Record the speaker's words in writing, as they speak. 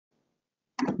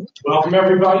Welcome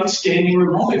everybody, standing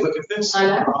room only. Look at this. I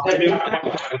know.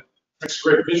 That's a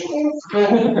great visual. I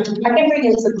can bring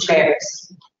in some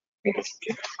chairs.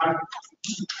 I'll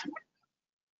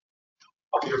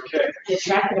be okay.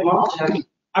 Distracted them all, Jeff.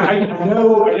 I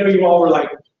know you all were like,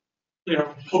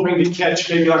 hoping to catch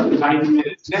maybe like a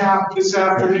 90-minute nap this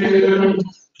afternoon.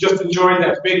 Just enjoying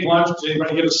that big lunch. Did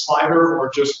anybody get a slider or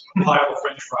just a pile of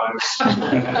French fries?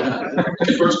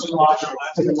 First in line or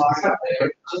last in line.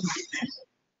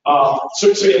 So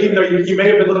even though you may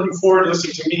have been looking forward to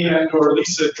listening to me and or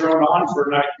Lisa drone on for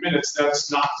 90 minutes,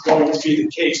 that's not going to be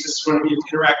the case. This is going to be an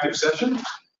interactive session.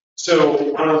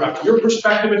 So I don't know about your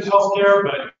perspective in healthcare,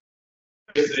 but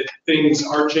that things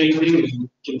are changing and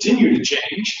continue to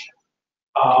change.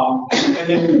 And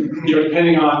then,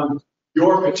 depending on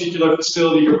your particular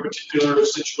facility, your particular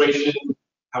situation,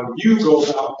 how you go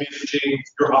about managing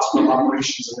your hospital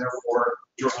operations and therefore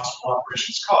your hospital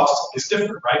operations cost is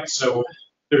different, right? So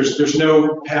there's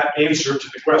no pat answer to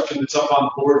the question that's up on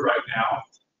the board right now.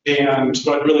 And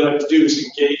what I'd really like to do is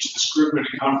engage this group in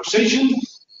a conversation,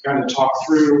 kind of talk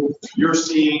through what you're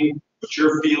seeing, what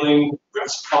you're feeling. We've got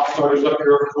some thought starters up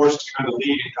here, of course, to kind of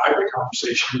lead and guide the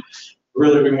conversation.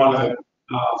 Really, we want to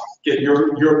get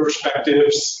your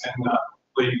perspectives and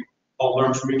really all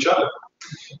learn from each other.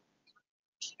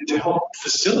 And to help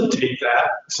facilitate that,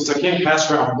 since I can't pass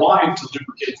around wine to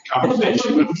lubricate the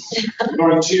conversation,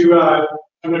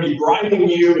 I'm going to be bribing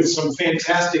you with some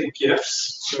fantastic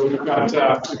gifts. So we've got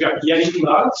Yeti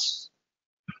mugs,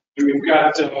 and we've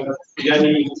got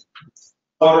Yeti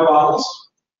water bottles,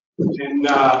 and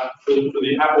for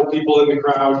the Apple people in the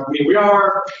crowd, I mean, we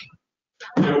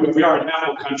are in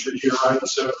Apple country here, right?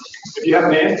 So if you have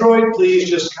an Android, please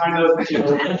just kind of,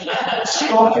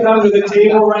 stalk it under the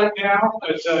table right now.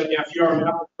 But if you are an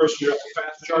Apple person, you have the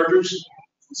fast chargers.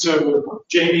 So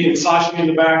Jamie and Sasha in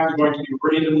the back are going to be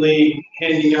randomly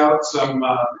handing out some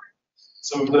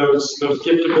of those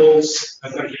giftables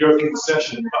as I go through the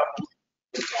session, but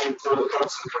only for the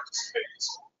folks who participate.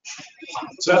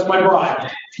 So that's my bribe.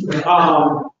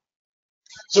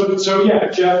 So yeah,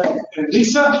 Geoff and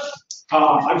Lisa.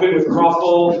 I've been with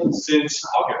Crothall since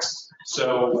August,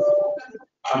 so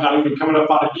I'm not even coming up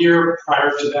on a year.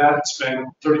 Prior to that, it's been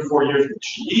 34 years with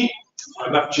GE.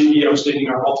 I left GE, I was leading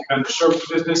our multi-vendor service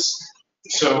business,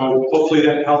 so hopefully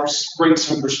that helps bring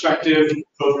some perspective,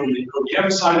 both from the OEM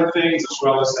side of things, as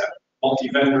well as that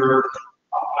multi-vendor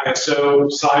ISO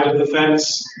side of the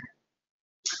fence.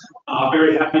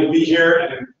 Very happy to be here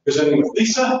and presenting with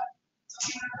Lisa.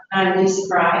 I'm Lisa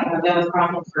Fry. I've been with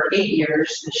Crothall for 8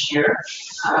 years this year.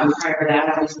 Prior to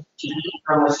that, I was with GE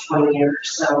for almost 20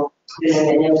 years. So I've been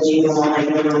in the imaging and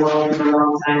multi-vendor world for a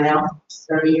long time now,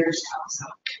 30 years now. So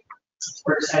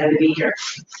we're excited to be here.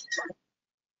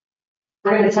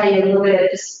 We're going to tell you a little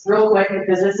bit, just real quick,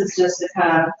 because this is just to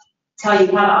kind of tell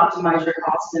you how to optimize your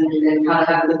costs and how to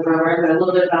have a good program, but a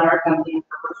little bit about our company and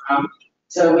where we're from.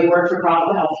 So we work for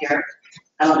Crothall Healthcare.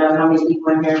 I don't know how many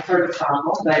people in here have heard of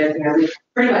Crothall, but we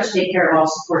pretty much take care of all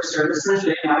support services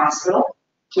within our hospital.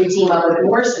 We team up with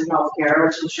Morrison Healthcare,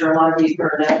 which I'm sure a lot of you have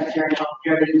heard of. If you're in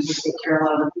healthcare, they usually take care of a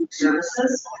lot of the food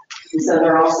services. And so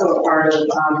they're also a part of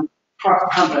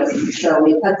Compass. So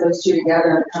we put those two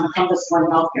together and become Compass One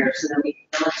Healthcare so that we can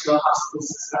go into a hospital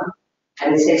system.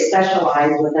 And they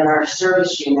specialize within our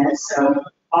service units. So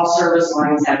all service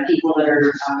lines have people that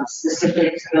are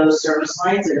specific to those service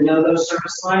lines and know those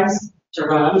service lines to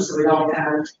run, so we don't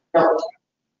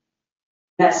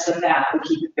mess with that. We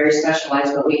keep it very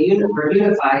specialized, but we're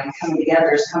unified, coming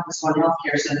together as Compass One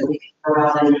Healthcare so that we can go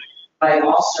out and provide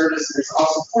all services, all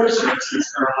support services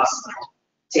for our hospital,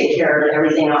 take care of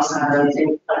everything else and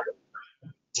everything.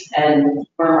 And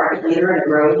we're a market leader in a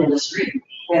growing industry.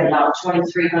 We have about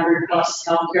 2,300 plus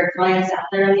healthcare clients out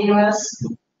there in the U.S.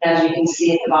 As you can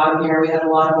see at the bottom here, we have a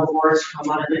lot of awards from a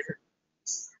lot of different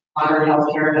modern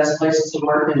healthcare, best places to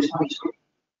work in 2020.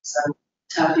 So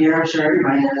tough year, I'm sure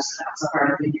everybody knows that's a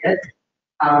hard to get.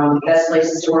 Best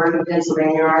places to work in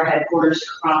Pennsylvania are headquarters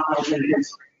for Crothall in Pennsylvania.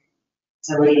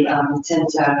 So we tend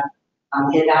to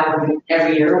get that one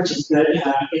every year, which is good.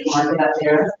 Big market up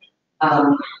there.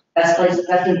 Best place,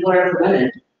 best employer for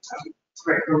women. It's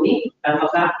great for me. I love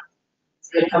that. It's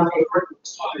a good company working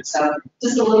with. So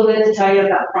just a little bit to tell you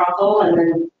about Crothall, and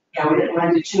then we didn't want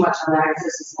to do too much on that because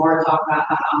this is more to talk about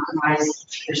how to optimize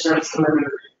your service delivery.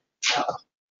 So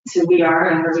who we are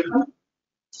and where we come.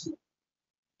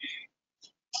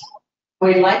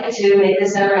 We'd like to make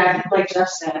this interactive, like Geoff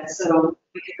said, so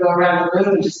we could go around the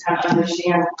room and just kind of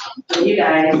understand what you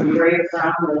guys, where you're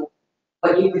from, and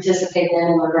what you participate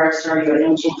in regards to, are you an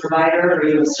imaging provider, or are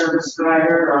you a service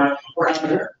provider, or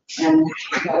other. And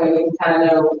that way we can kind of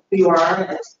know who you are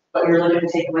and what you're looking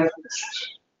to take away from this session.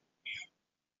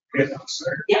 Yes,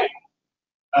 sir. Yeah.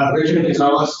 Richard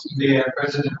Gonzalez, the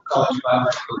president of College of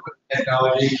Biomedical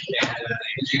Technology and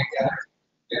Imaging Academy,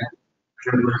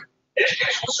 and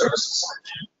Educational Services.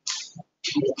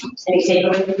 Any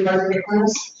takeaway from your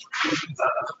curriculums?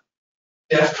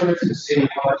 That's for the city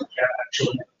college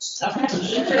actually.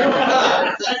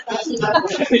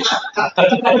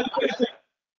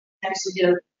 Actually, do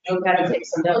got to take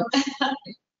some notes.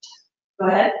 Go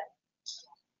ahead.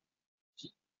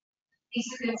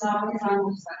 Lisa Gonzalez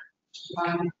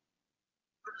on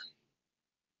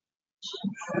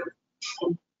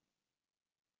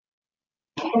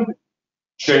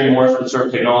Shane Moore from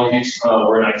Surf Technologies.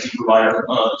 We're an IT provider,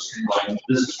 streamlining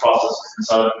business processes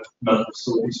inside of medical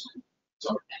facilities.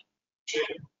 So,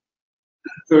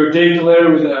 So Dave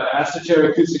Delaire with Astachair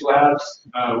Acoustic Labs.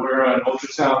 We're an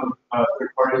ultrasound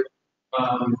third party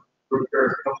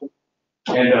repair company.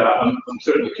 And I'm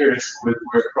certainly curious with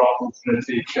where Crothall's going to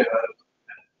take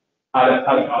how to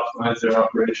optimize their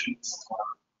operations.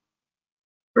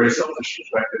 Very selfish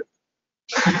perspective.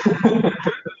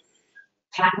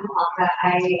 Pat Malka. I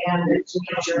am the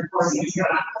manager for the Zero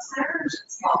Medical Center, which is a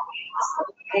small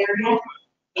hospital area,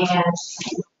 and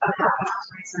a couple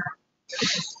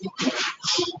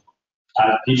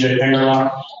PJ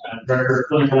Fingerlock, Director of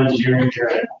Clinical Engineering here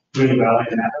at Mooney Valley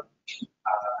in Napa.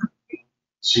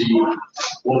 See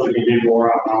what we can do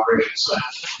more on operations side.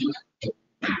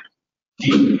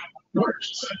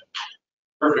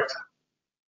 Perfect.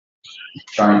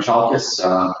 Johnny Chalkis,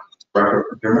 Director of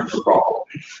Procurement for Crothall.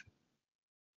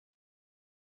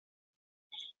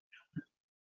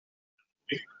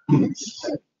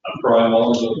 I'm Brian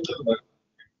Mullins of the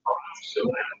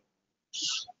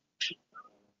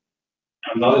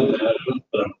I'm not in management,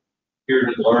 but I'm here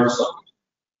to learn something.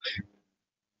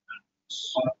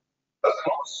 That's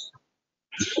awesome.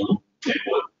 Just want to take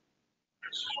what.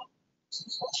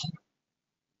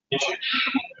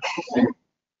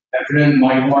 Afternoon,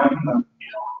 Mike Martin,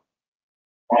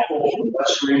 Crothall,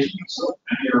 West Region, so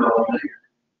I'm here all day.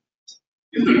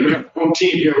 We have home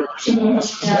team here.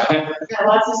 Yeah,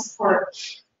 lots of support.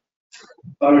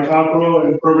 I'm Cockrell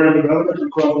in Program Development for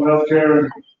Crothall Healthcare.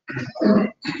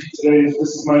 Today, this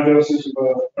is my dosage of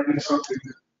learning something.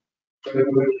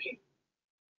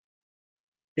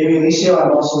 Amy Alicio,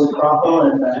 I'm also with Crothall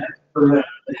and for the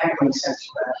heckling center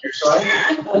back here. So I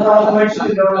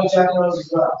actually know exactly those as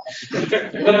well.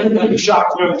 I'm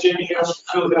shocked with Jamie Harris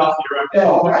from Philadelphia, right?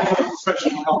 Yeah.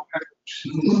 Professional health.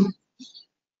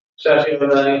 Shashi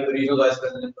Amadani, the regional vice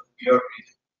president of New York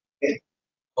region.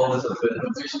 Almost a bit of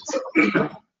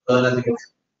nothing else.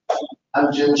 I'm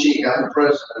Jim Cheek. I'm the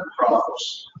president of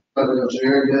Crothall's Clinical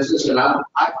Engineering Business, and I'm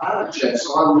a jet, so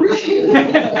I'm really.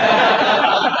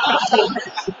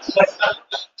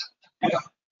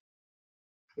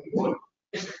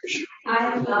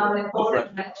 I'm Nicole,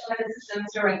 Management Systems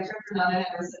Director for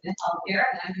non-university healthcare,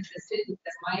 and I'm interested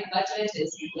because my budget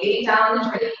is way down the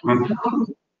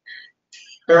drain.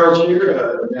 Harold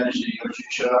here, managing energy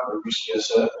shop at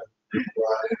UCSF, and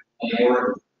provide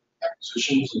more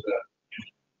acquisitions of that.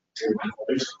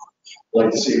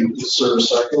 Like to see the service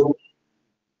cycle.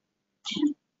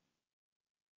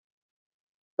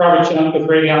 Robert Chung with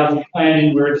Radiology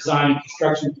Planning. We're a design and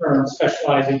construction firm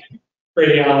specializing in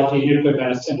radiology, nuclear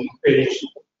medicine, and radiation.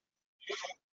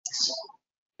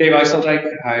 Dave Eiseldike,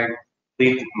 I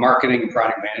lead marketing and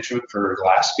product management for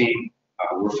Glassbeam.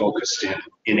 We're focused in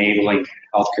enabling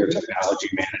healthcare technology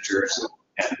managers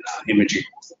and imaging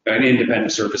and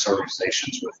independent service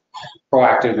organizations with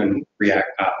proactive and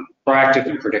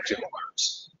predictive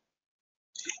alerts.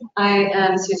 I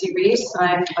am Susie Reese.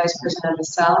 I'm Vice President of the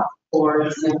South for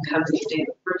the same company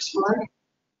David works for.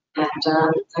 And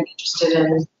I'm interested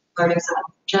in learning something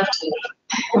from Geoff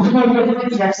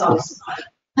today. Jeff's always fun.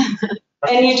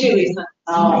 And you too, Lisa.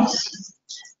 Oh.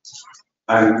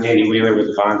 I'm Andy Wheeler with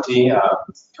Avanti. I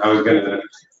was going to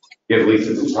give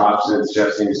Lisa some props since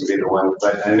Geoff seems to be the one,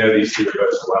 but I know these two are both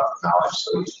a wealth of knowledge, so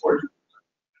we support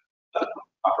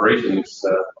operations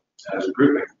as a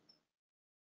grouping.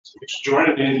 Thanks for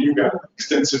joining in. You've got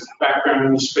extensive background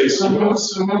in the space. So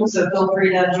feel free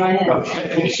to join in.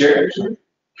 Okay, sure.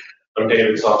 I'm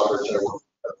David Soxford,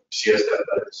 CSF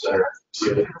Center,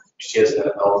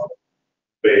 CSF Health,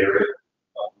 Bay Area,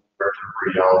 Director of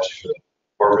Radiology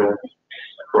for the department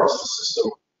across the system.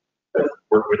 I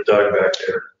work with Doug back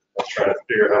there. I'm trying to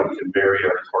figure out how we can marry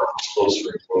our departments closer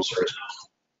and closer.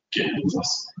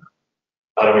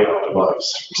 How do we optimize?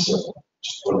 So,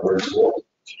 just one word to all.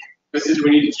 But do we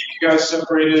need to keep you guys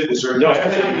separated? Is there No, I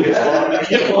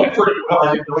think pretty well. I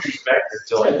didn't know he was back there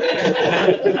until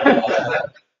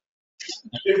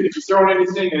If you're throwing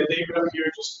anything at David up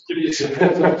here, just give me some.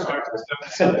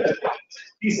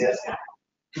 He's asking.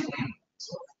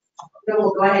 So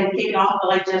we'll go ahead and kick it off, but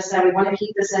like Jeff said, we want to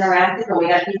keep this interactive, and we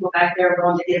got people back there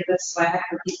willing to give good swag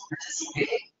for people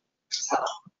participating. So.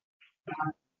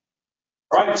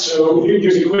 All right, so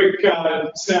here's a quick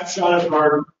snapshot of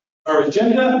our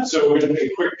agenda. So we're going to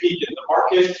take a quick peek at the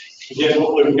market. Again,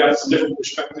 hopefully we've got some different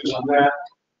perspectives on that.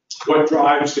 What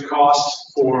drives the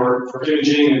cost for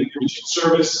imaging and imaging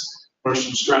service? What are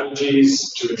some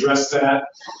strategies to address that?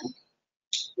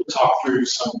 We'll talk through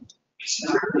some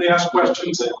frequently asked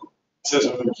questions, and it says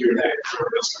on the Q&A. So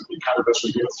that's going to be kind of as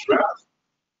we go throughout.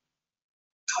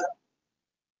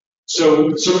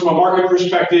 So from a market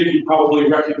perspective, you probably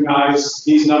recognize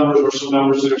these numbers or some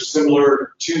numbers that are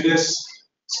similar to this.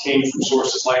 This came from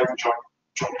sources like the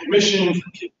Joint Commission,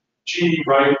 from KPMG,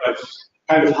 right? But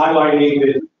kind of highlighting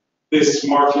that this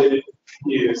market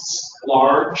is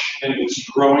large and it's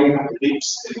growing at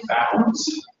leaps and bounds.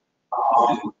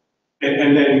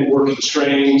 And then we're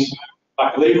constrained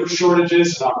by labor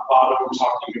shortages. And on the bottom, we're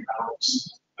talking about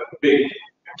a big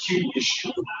acute issue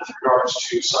with regards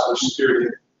to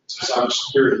cybersecurity.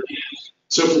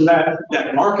 So from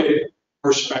that market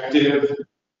perspective,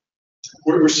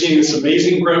 we're seeing this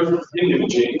amazing growth in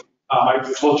imaging. I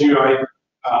told you I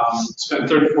spent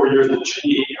 34 years at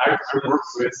GE. I worked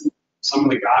with some of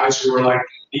the guys who were like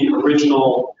the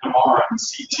original MR and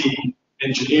CT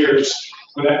engineers.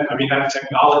 But that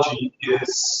technology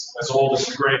is as old as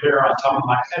the gray hair on top of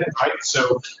my head, right?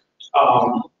 So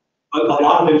a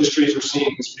lot of industries are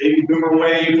seeing this baby boomer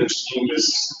wave. They're seeing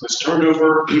this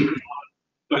turnover.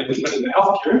 But in the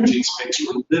healthcare imaging space,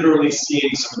 we're literally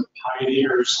seeing some of the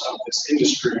pioneers of this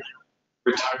industry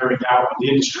retiring out of the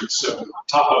industry. So on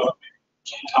top of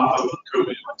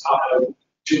COVID, on top of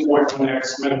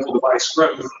 2.1x medical device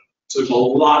growth, so there's a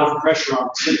lot of pressure on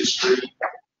this industry.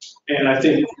 And I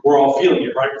think we're all feeling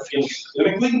it, right? We're feeling it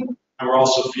clinically, and we're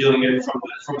also feeling it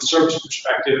from a service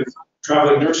perspective.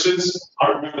 Traveling nurses, I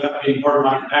remember that being part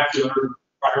of my vernacular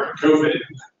prior to COVID,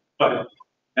 but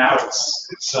now it's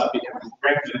becoming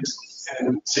rampant.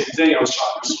 And same thing, I was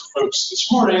talking to some folks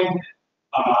this morning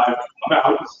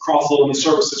about Crothall and the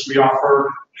services we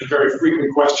offer. The very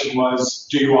frequent question was,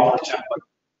 do you offer template?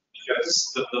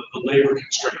 Because the labor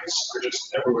constraints are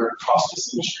just everywhere across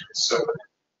this industry. So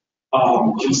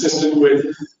consistent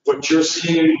with what you're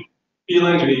seeing and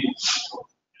feeling,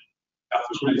 not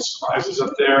there's many surprises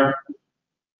up there.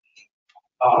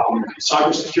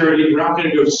 Cybersecurity, we're not going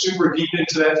to go super deep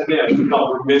into that today. I think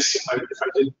I'll remiss if I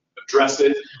didn't address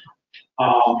it. A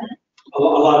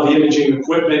lot of the imaging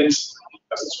equipment,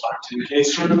 because it's 510K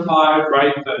certified,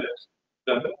 right?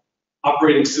 The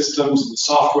operating systems and the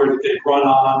software that they run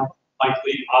on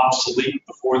likely obsolete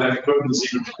before that equipment is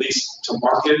even released to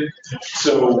market.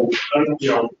 So,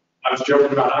 I was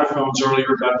joking about iPhones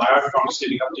earlier, but my iPhone is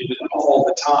getting updated all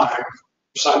the time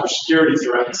for cybersecurity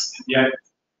threats, and yet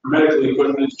for medical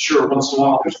equipment, sure, once in a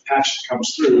while there's a patch that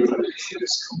comes through, but it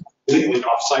is completely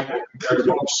off cycle compared to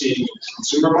what we're seeing in the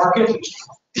consumer market.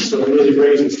 So it really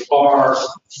raises the bar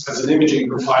as an imaging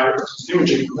provider,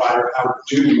 how to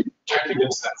do protect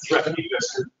against that threat,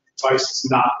 because your device is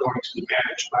not going to be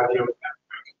managed by the open network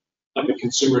like a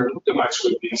consumer device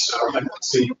would be. So I can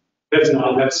see that's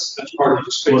part of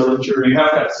the space. Well, you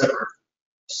have that separate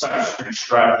cybersecurity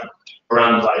strategy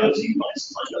around IoT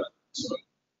devices like that. So.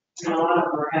 And a lot of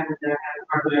them are having their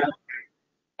hardware.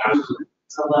 Absolutely.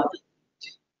 So lovely.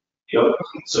 Yep.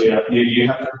 So yeah, you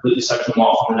have to completely section them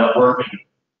off from the network and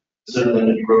consider them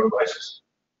to be road devices.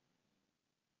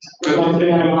 But one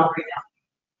thing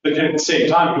but at the same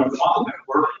time, you don't want the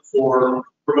network for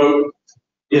remote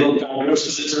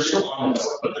diagnosis. They're still on the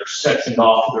network, but they're sectioned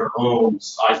off their own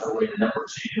isolated network,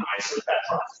 so you can isolate that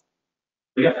traffic.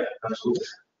 But yeah, absolutely.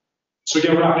 So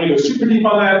again, we're not going to go super deep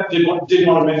on that. Did want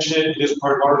to mention it. It is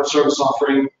part of our service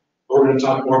offering. But we're going to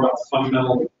talk more about the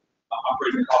fundamental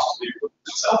operating cost of the equipment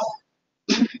itself.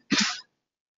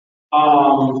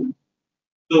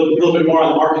 A little bit more on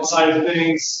the market side of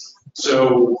things.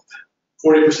 So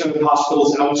 40% of the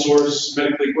hospitals outsource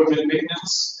medical equipment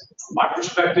maintenance. From my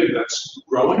perspective, that's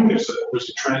growing. There's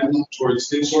a trend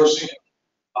towards insourcing.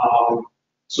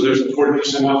 So there's a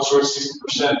 40% outsource,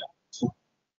 60%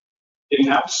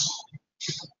 in-house.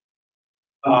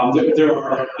 There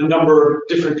are a number of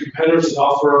different competitors that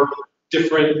offer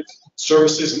different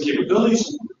services and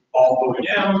capabilities. All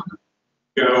OEM,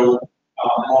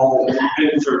 all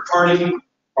independent third party.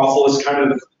 Crothall is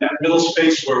kind of that middle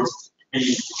space where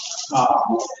we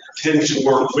tend to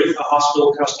work with the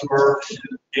hospital customer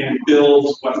and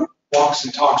build what walks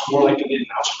and talks more like an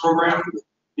in-house program.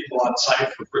 people on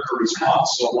site for quicker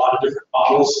response, so a lot of different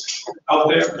models out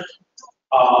there.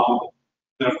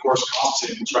 And of course, cost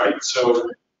savings, right? So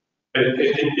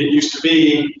it used to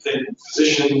be that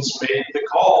physicians made the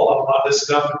call on a lot of this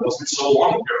stuff. It wasn't so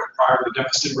long ago, prior to the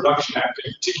Deficit Reduction Act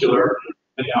in particular.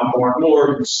 And now more and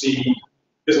more you see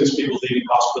business people leaving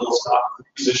hospitals, not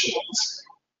physicians.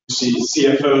 You see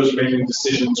CFOs making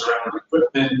decisions around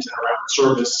equipment and around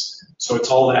service. So it's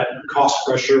all that cost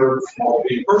pressure from all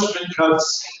the reimbursement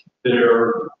cuts that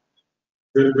are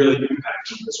really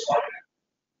impacting this market.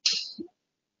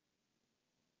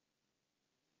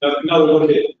 Another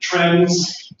look at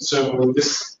trends. So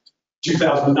this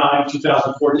 2009,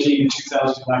 2014,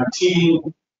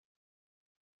 2019.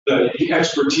 The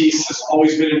expertise has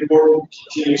always been important,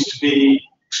 continues to be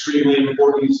extremely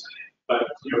important, but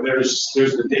there's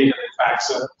the data that backs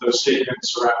up those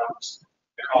statements around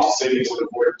the cost savings and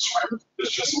avoidance. Right? There's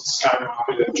just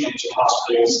skyrocketed and change in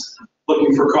hospitals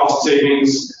looking for cost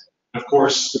savings. And of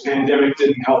course, the pandemic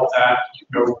didn't help that.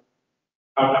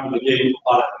 Out of the gate, a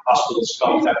lot of hospitals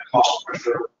felt that cost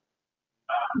pressure.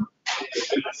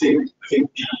 And I think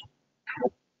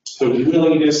the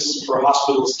willingness for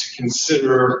hospitals to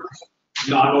consider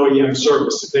non-OEM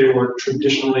service, if they were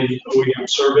traditionally OEM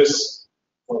service,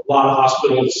 for a lot of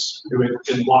hospitals who had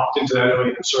been locked into that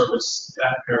OEM service,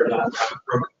 that paradigm had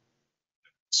broken.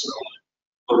 So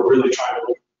we're really trying to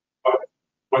look at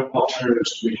what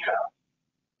alternatives do we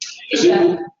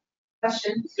have.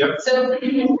 Question. Yep. So I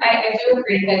do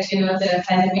agree that the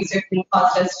pandemic certainly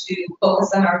caused us to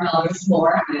focus on our dollars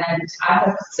more, and I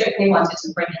have certainly wanted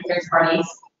to bring in third parties,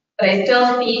 but I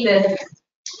still see this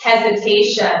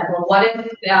hesitation. Well, what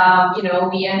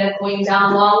if we end up going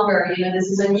down longer?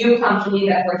 This is a new company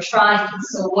that we're trying.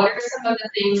 So what are some of the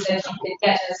things that you could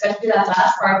get, especially that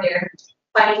last part there,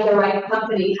 finding the right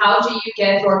company? How do you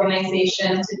get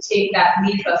organization to take that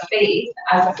leap of faith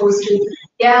as opposed to,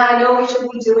 yeah, I know we should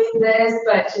be doing this,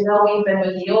 but we've been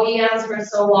with the OEMs for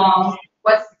so long.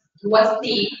 What's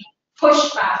the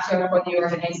push factor for the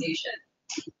organization?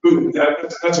 Ooh,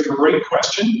 that's a great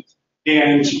question.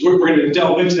 And we're going to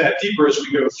delve into that deeper as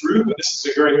we go through, but this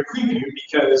is a great preview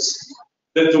because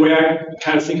the way I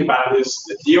kind of think about it is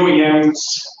that the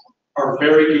OEMs are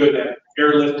very good at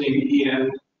airlifting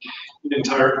in the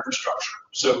entire infrastructure.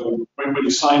 So when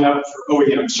you sign up for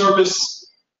OEM service,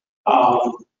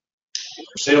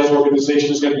 your sales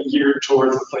organization is going to be geared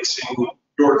towards replacing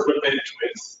your equipment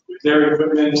with their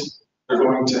equipment. They're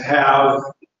going to have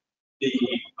the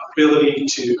ability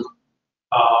to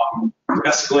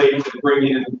escalate and bring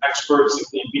in experts if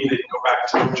need be. They can go back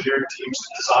to engineering teams to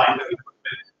design the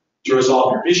equipment to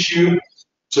resolve your issue.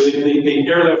 So they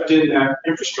airlift in that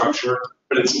infrastructure,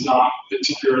 but it's not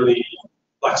particularly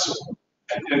flexible.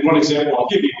 And one example I'll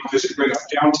give you, because you bring up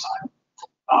downtime.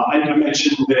 I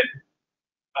mentioned that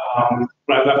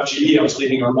when I left GE, I was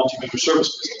leading our multi-vendor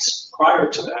service business. Prior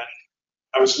to that,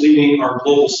 I was leading our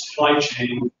global supply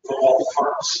chain for all the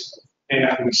parts.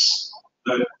 And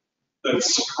the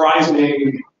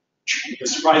surprising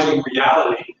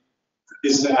reality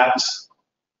is that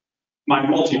my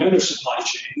multi-vendor supply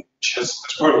chain, which as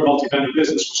part of the multi-vendor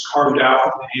business was carved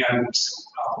out and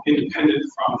independent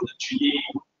from the GE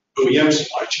OEM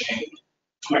supply chain,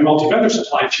 my multi-vendor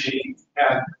supply chain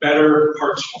had better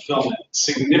parts fulfillment,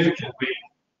 significantly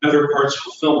better parts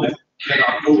fulfillment than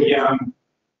our OEM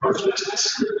parts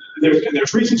business. And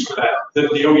there's reasons for that.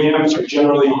 The OEMs are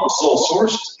generally sole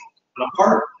sourced on a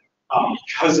part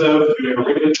because of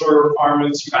regulatory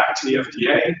requirements back to the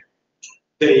FDA.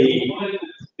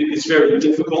 It's very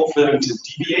difficult for them to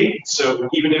deviate. So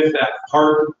even if that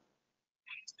part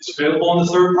is available in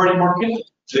the third-party market,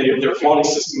 their quality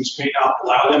systems may not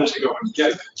allow them to go and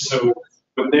get it. So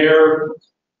when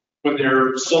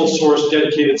their sole source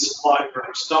dedicated supplier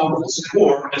stumbles,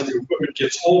 or as the equipment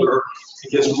gets older,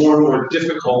 it gets more and more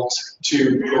difficult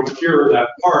to procure that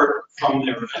part from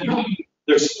their vendor,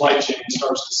 their supply chain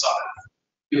starts to suffer.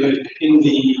 In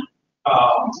the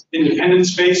independent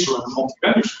space or the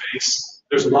multi-vendor space,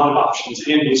 there's a lot of options.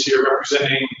 Andy is here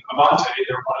representing Avante.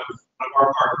 They're one of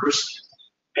our partners.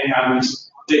 And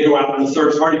they go out on the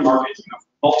third-party market and have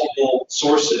multiple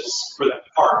sources for that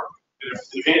part. And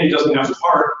if Andy doesn't have the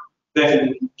part,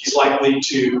 then he's likely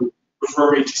to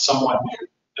refer me to someone who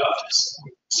does.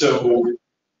 So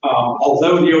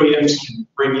although the OEMs can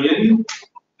bring in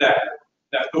that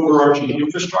overarching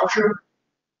infrastructure,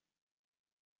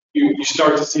 you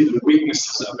start to see the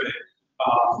weaknesses of it,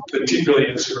 particularly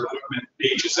as your equipment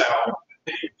ages out.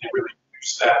 They really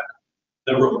use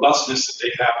the robustness that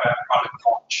they have at product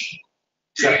launch.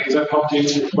 Does that help to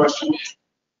answer your question?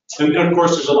 And of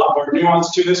course, there's a lot more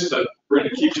nuance to this, but we're going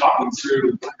to keep talking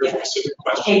through your specific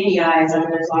question. KPIs, I mean,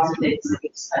 there's lots of things that we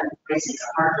spend basic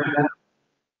partner to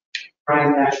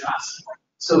drive that trust.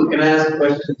 So can I ask a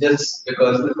question just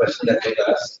because of the question that they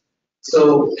asked?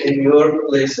 So in your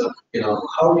place of,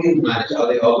 how do you manage? Are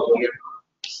they all here?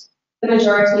 The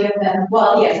majority of them,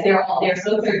 well, yes, they're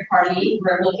still third party.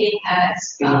 We're looking at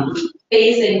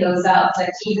phasing those out, but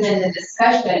even in the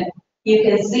discussion, you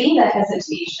can see the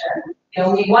hesitation.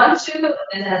 We want to,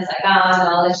 and then it's like,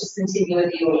 no, let's just continue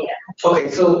with the OEM. Okay,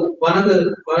 so one of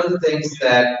the things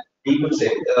that we could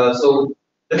say, so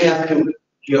let me ask you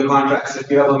your contracts. If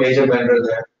you have a major vendor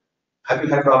there, have you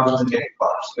had problems in getting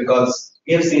parts? Because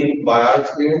we have seen by our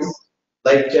experience,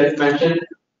 like Geoff mentioned,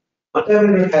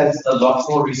 multi-vendor has a lot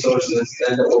more resources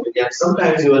than the OEM.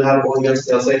 Sometimes you will have OEMs,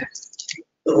 they'll say,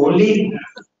 the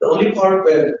only part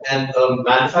where a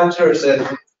manufacturer says,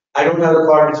 I don't have a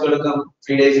part, it's going to come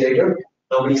 3 days later,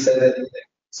 nobody says anything.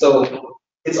 So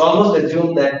it's almost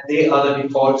assumed that they are the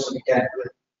default, so we can't do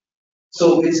it.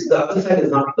 So it's the other side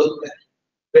is not looked at,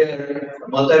 where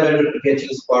multi-vendor gets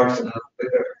use parts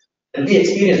quicker. And we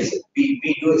experience it. We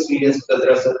do experience because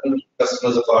there are certain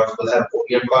customers of ours who have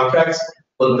OEM contracts,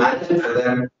 will manage it, and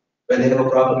then when they have a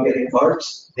problem getting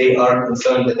parts, they are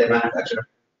concerned that their manufacturer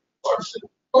parts.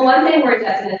 Well, one thing we're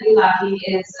definitely lacking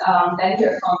is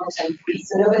vendor competency.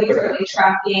 So nobody's really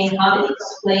tracking how many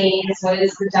complaints, what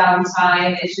is the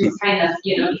downtime. It's just kind of,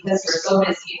 because we're so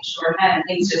busy and shorthand,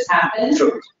 things just happen.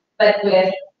 Sure. But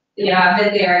with, I've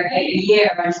been there a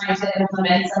year, I'm trying to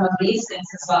implement some of these things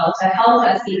as well to help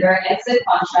us either exit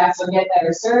contracts or get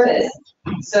better service.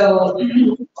 So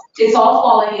it's all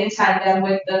falling in tandem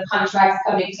with the contracts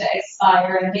coming to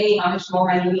expire and hey, how much more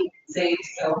money we can save.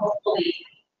 So hopefully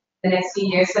the next few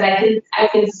years, but I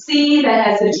can see the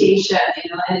hesitation,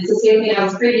 and it's the same thing I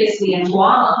was previously in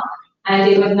Guam, and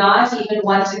they would not even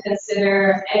want to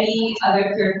consider any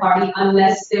other third party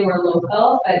unless they were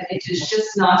local, but it is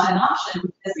just not an option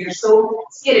because you're so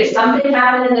scared. If something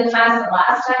happened in the past, the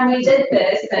last time we did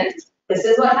this, then this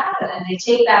is what happened, and they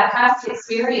take that past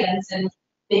experience and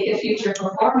make a future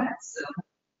performance.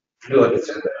 So. Do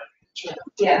understand that.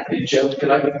 Yeah. Hey, Geoff, can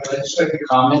I just make a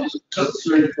comment? Because it's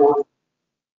very important.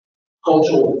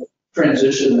 Cultural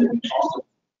transition that we talked about.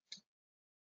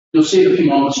 You'll see in a few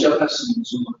moments, Geoff has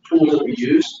some tools that we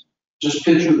use. Just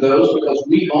picture those because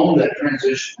we own that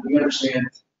transition. We understand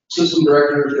system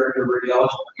directors, director of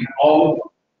radiology,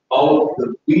 all of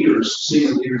the leaders,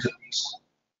 senior leaders of these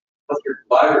healthcare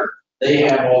provider, they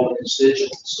have all the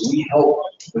constituents. So we help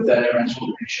with that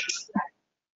transformation.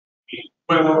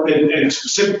 Well, and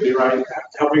specifically, right,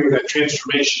 helping with that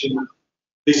transformation.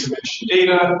 Lisa mentioned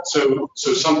data, so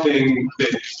something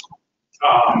that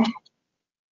I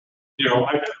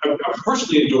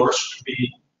personally endorse would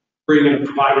be bringing in a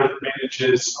provider that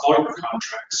manages all your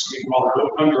contracts, we call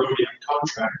it under OEM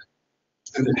contract,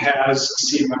 and that has a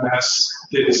CMMS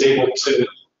that is able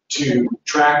to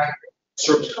track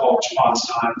service call response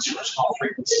time, service call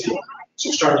frequency,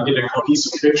 so starting to get a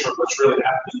cohesive picture of what's really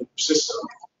happening in your system.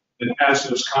 And as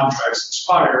those contracts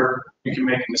expire, you can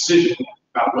make a decision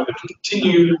about whether to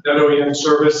continue that OEM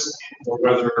service or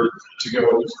whether to go a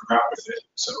different route with it.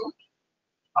 So,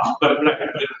 but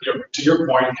to your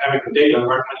point, having the data,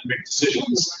 learn how to make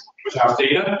decisions without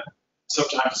data.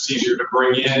 Sometimes it's easier to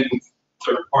bring in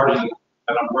third party,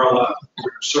 an umbrella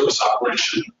service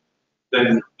operation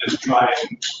than to try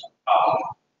and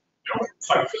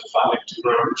fight for the funding to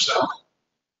grow yourself.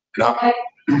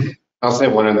 I'll say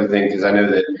one other thing because I know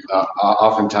that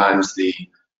oftentimes the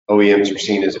OEMs are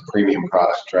seen as a premium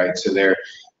product, right? So they're,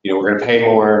 we're going to pay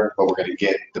more, but we're going to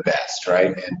get the best, right?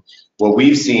 And what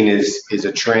we've seen is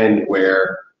a trend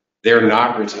where they're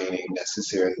not retaining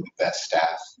necessarily the best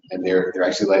staff, and they're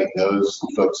actually letting those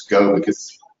folks go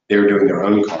because they're doing their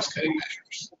own cost-cutting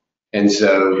measures. And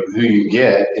so who you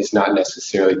get is not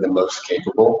necessarily the most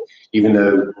capable, even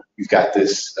though you've got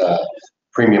this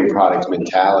premium product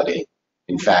mentality.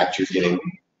 In fact, you're getting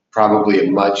probably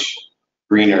a much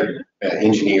greener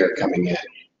engineer coming in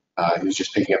who's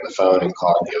just picking up the phone and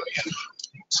calling the OEM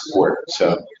support.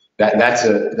 So that's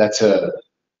a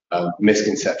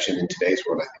misconception in today's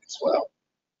world, I think, as well.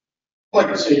 Like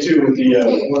I say too, with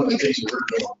the one of the things that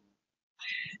we're doing,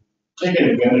 taking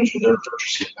advantage of their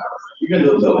purchasing power. Even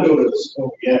though they'll go to this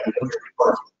OEM and they'll get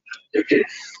parts, they get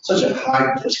such a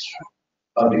high discount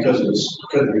because of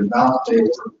the amount they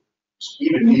were.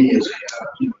 Even me as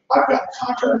I've got a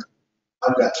contract,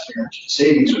 I've got guaranteed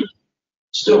savings, but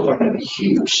still finding a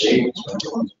huge savings when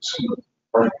you're going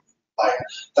to like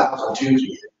 1,000 tubes a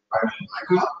year. I mean,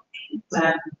 my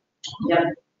God. Yep.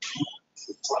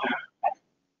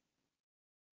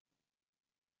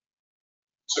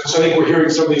 So I think we're hearing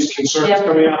some of these concerns Yeah.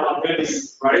 coming out already,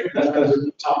 right? That's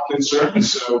a top concern.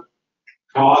 So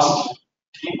cost,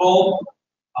 people,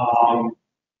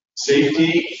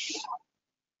 safety,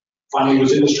 finding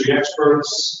those industry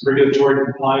experts, regulatory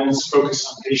compliance, focus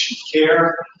on patient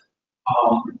care.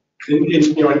 In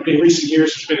recent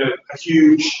years, there's been a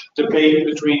huge debate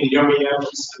between the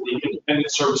OEMs and the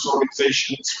independent service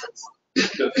organizations,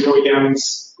 with the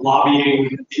OEMs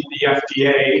lobbying the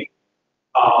FDA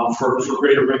for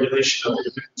greater regulation of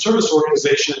independent service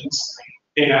organizations.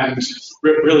 And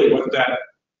really what that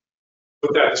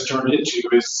has turned into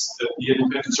is that the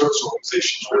independent service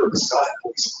organizations really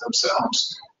self-policing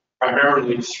themselves,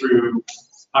 primarily through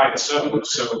ISO.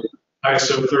 So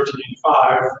ISO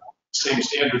 1385, same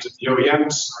standards that the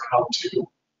OEMs are held to.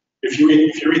 If you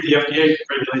read the FDA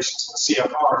regulations and the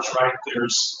CFRs, right,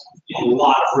 there's a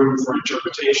lot of room for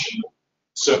interpretation.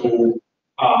 So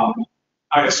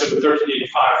ISO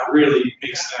 1385 really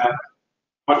makes that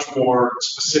much more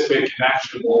specific and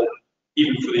actionable,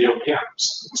 even for the OEMs.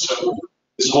 So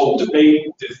this whole debate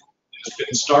that has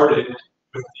been started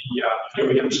with the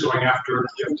OEMs going after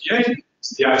the FDA,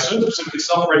 the ISO is simply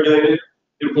self-regulated,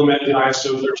 implemented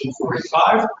ISO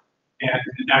 1345, and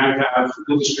now you have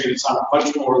industry that's on a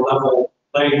much more level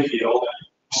playing field.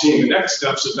 Seeing the next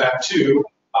steps of that too,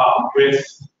 with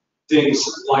things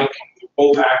like the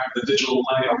rollback of the Digital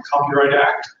Millennium Copyright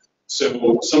Act.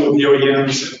 So some of the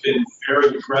OEMs have been very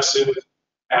aggressive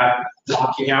at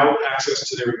locking out access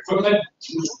to their equipment.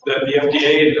 The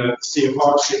FDA and the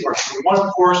CFR 21,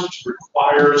 of course, which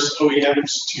requires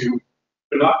OEMs to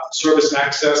put up service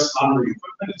access on their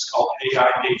equipment. It's called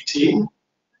AI-18.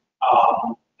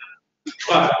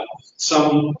 But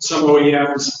some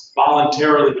OEMs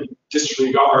voluntarily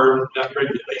disregard that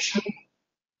regulation.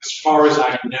 As far as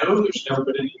I know, there's never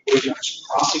been any OEMs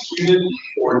prosecuted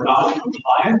for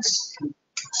non-compliance.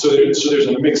 So there's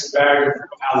a mixed bag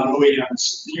of how the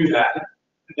OEMs view that.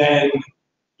 And then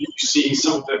you see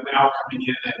some of them now coming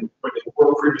in and where they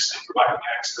were previously providing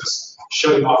access,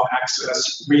 shutting off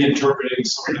access, reinterpreting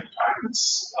some of the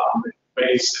guidance in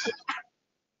ways that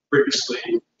previously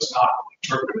was not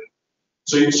interpreted.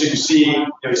 So you see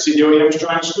the OEMs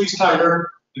trying to squeeze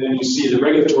tighter, and then you see the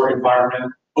regulatory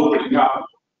environment opening up.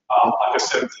 Like I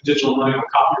said, the Digital Millennium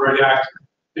Copyright Act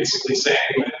basically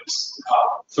saying that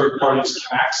third parties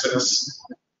can access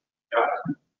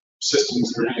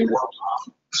systems that are being worked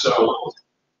on. So,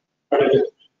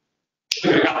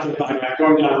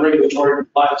 going down a regulatory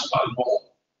compliance by the whole.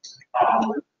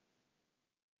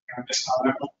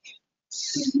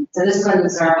 So this one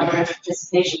is our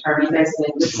participation part. You guys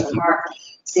did this so far.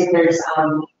 See if there's, I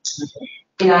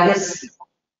guess,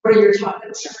 what are your top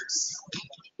concerns?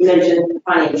 You mentioned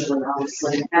financially,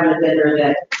 obviously, having a vendor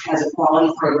that has a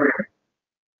quality program.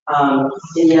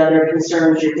 Any other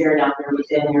concerns you're hearing out there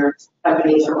within your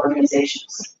companies or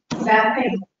organizations?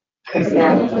 Staffing. That is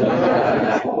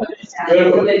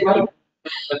a big one.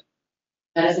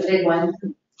 That is a big one.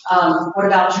 What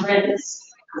about trends?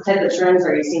 What type of trends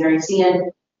are you seeing? Are you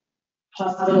seeing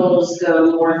hospitals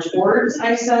go more towards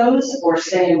ISOs or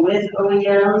staying with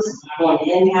OEMs, going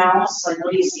in-house? Like,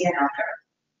 what are you seeing out there?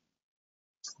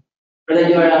 Are they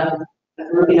doing a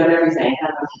grouping of everything?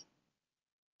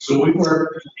 So we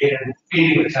work in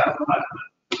meeting with town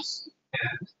fundamentals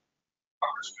and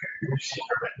we see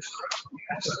our registrars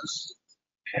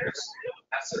and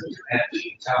that's a demand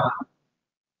talent.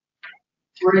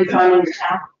 Where are you finding your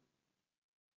talent?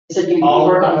 You said you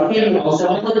work on feeding, so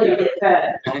how do you get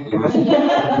fed? All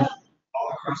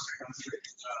across the country,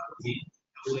 we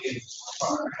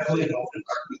heavily involved in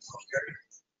our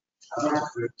for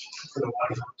the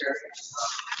one area.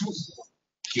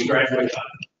 We graduate on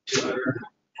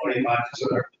 225 to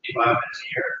 255 minutes a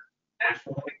year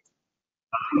nationally.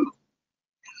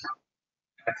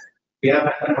 We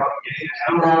haven't had a problem getting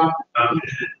a town. The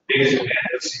biggest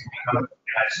advantage is becoming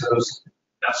ISOs,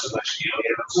 not so much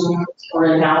OEMs. Or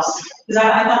in-house? Because I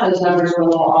thought those numbers were a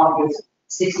little off, with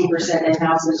 60%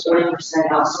 in-house and 40%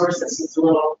 outsourced. That seems a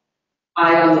little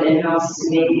high on the in-house.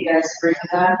 Maybe you guys agree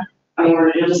with that? I mean,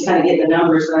 we're just kind of getting the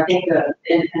numbers, but I think the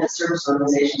independent service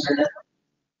organizations are different.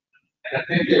 And I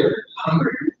think they're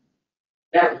hungry.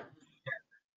 Yeah.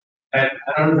 And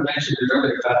I don't know if I mentioned it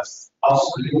earlier, but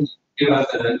also give us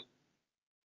the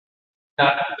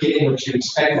not getting what you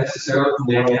expect necessarily from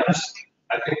the OEMs.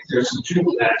 I think there's some truth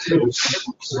to that too.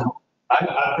 So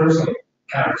I personally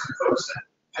encountered some folks that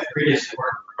had previously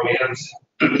worked for OEMs,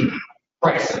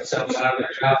 price themselves out of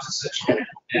their jobs essentially,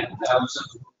 and some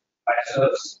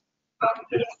ISOs. I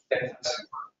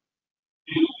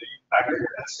agree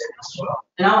with that statement as well.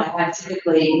 And I'll add,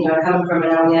 typically, coming from an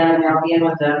OEM and now being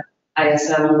with the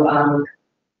ISO,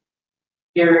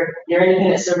 your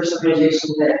independent service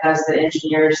organization that has the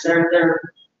engineers, they're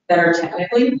better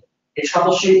technically. They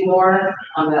troubleshoot more.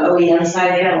 On the OEM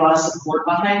side, they have a lot of support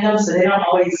behind them, so they're not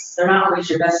always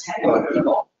your best technical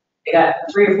people. They got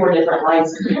 3 or 4 different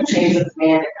lines of chains of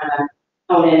command that kind of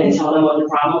hone in and tell them what the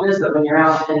problem is, but when you're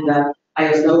out in the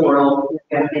ISO world,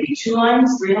 you have maybe 2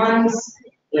 lines, 3 lines,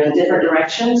 different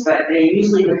directions, but they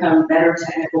usually become better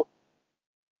technical.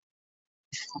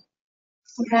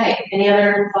 Okay, any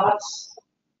other thoughts?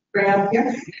 Bring up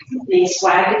here. The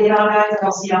swag to get on, guys.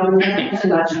 I'll see y'all in a minute. We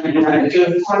got some good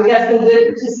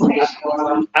participation going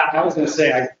on. I was going to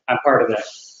say I'm part of that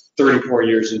 34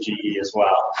 years in GE as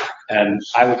well, and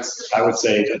I would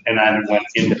say that, and I went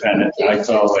independent,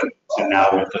 ISO, and now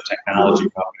with the technology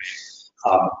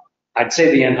company. I'd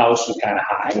say the in-house was kind of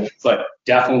high, but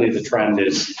definitely the trend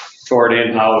is toward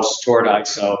in-house, toward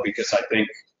ISO, because I think,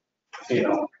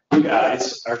 you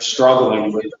guys are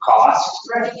struggling with the cost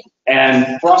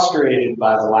and frustrated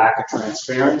by the lack of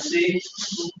transparency,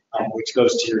 which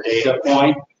goes to your data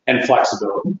point, and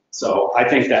flexibility. So I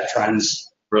think that trend's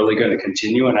really going to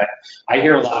continue. And I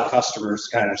hear a lot of customers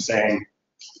kind of saying,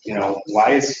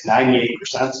 why is 98%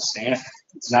 the standard?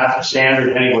 It's not the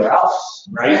standard anywhere else,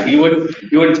 right? You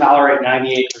wouldn't tolerate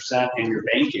 98% in your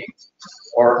banking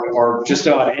or just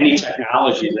about any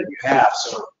technology that you have.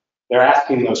 So they're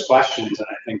asking those questions, and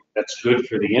I think that's good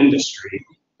for the industry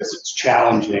because it's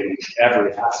challenging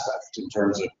every aspect in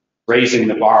terms of raising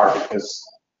the bar, because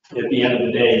at the end of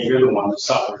the day, you're the one that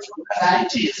suffers from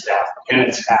that IT staff, and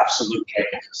it's absolute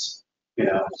chaos.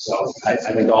 So I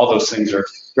think all those things are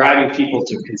driving people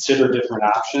to consider different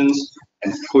options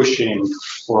and pushing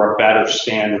for a better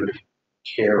standard of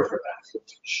care for that.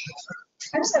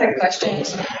 I just had a question.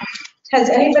 Has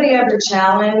anybody ever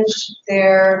challenged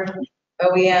their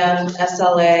OEM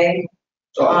SLA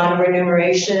on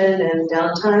remuneration and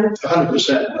downtime?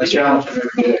 100%. I challenge them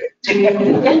every day.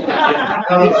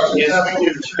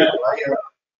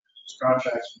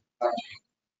 Contracts,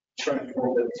 trying to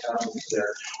hold them down with their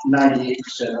 98%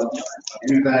 uptime.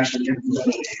 We've actually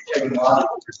implemented a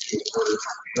technological review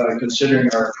where, considering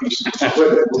our pieces of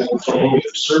equipment, we'll a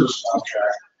service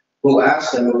contract. We'll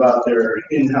ask them about their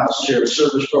in-house shared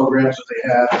service programs that they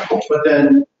have. But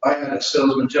then I had a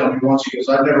salesman tell me once, he goes,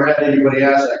 I've never had anybody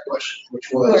ask that question, which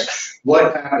was,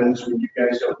 what happens when you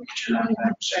guys don't meet your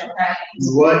 99%?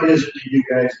 What is it that you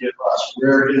guys give us?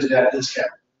 Where is that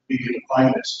discount? We can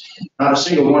find this. Not a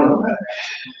single one of them had.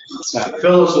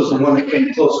 Phyllis was the one that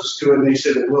came closest to it, and they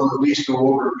said it will at least go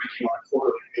over with you on a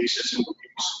quarterly basis and we'll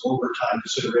give you some overtime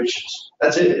considerations.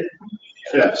 That's it.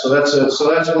 Yeah, so that's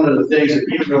one of the things that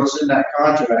even though it's in that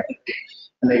contract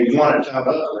and they want to top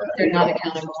up that. They're not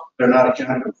accountable. They're not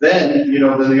accountable. Then,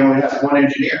 then they only have 1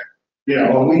 engineer.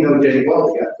 And we know day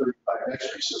well we got 35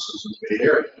 X-ray systems in the Bay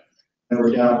Area. And we're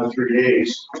down to 3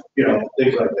 days,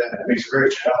 things like that. It makes it very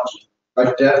challenging. I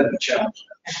definitely challenge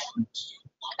that.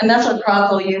 And that's what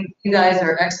Crothall, you guys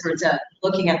are experts at,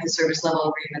 looking at the service level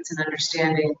agreements and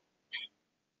understanding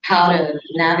how to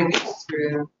navigate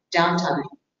through downtime.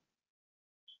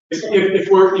 If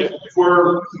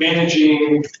we're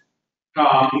managing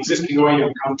existing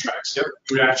OEM contracts,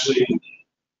 we actually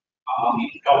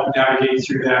help navigate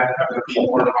through that. That would be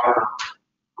part of our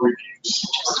reviews.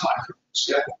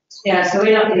 Yeah, so we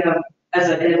don't, as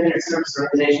an independent service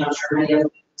organization, I'm sure many of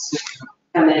us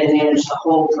come in and manage the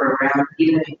whole program,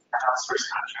 even if you have outsourced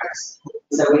contracts.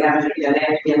 So we have to, they have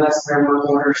to give us their work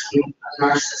orders in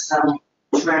our system,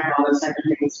 track all those type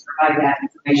of things, provide that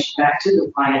information back to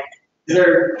the client.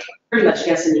 They're pretty much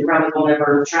guessing you probably will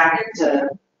never track it to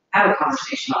have a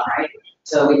conversation on, right?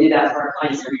 So we do that for our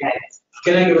clients every day.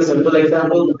 Can I give a simple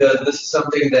example? Because this is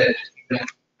something that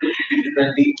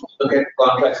when we look at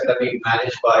contracts that are being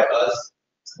managed by us,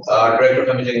 director of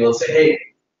imaging will say, hey,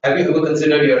 have you ever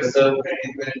considered yourself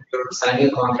when you're signing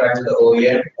a contract with the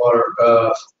OEM, or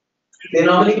they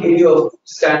normally give you a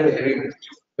standard agreement,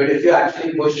 but if you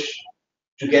actually push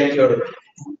to get your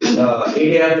 8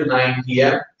 a.m. to 9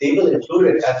 p.m., they will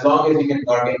include it as long as you can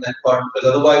bargain that part, because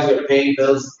otherwise you're paying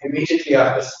bills immediately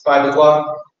after 5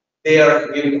 o'clock. They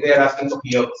are asking for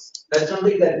POs. That's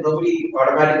something that nobody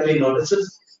automatically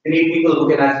notices. You need people who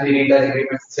can actually read that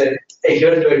agreement and say, hey,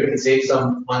 here's where you can save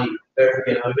some money.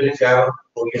 Even if you have an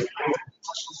OEM,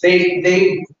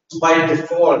 they by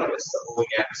default is the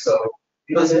OEM. So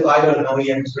people say, I got an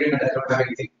OEM agreement, I don't have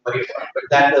anything to worry about, but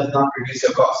that does not reduce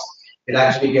your cost. It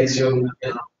actually gets you,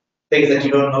 things that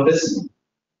you don't notice.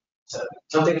 So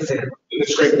something to say.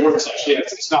 It's great work. Actually,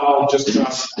 it's not all just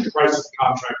about the price of the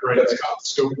contract, right? It's about the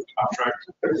scope of the contract.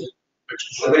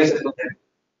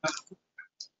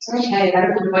 Okay,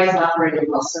 that device operated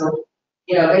well. So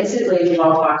Basically, we've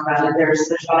all talked about it.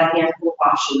 There's about a handful of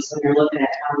options when you're looking at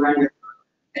how to run your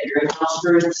in-house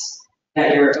groups,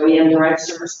 got your OEM direct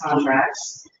service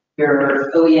contracts,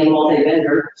 your OEM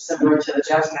multi-vendor, similar to the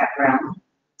Geoff's background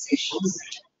organizations.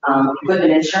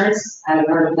 Equipment insurance, I haven't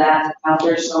heard of that out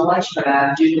there so much, but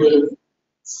I do believe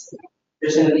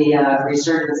there's going to be a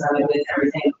resurgence of it with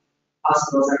everything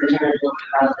hospitals are returning to look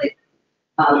about it.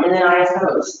 And then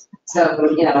ISOs. So,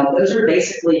 those are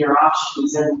basically your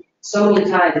options. And so many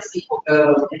times people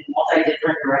go in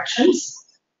multi-different directions.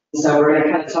 So we're going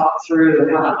to kind of talk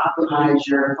through how to optimize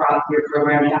your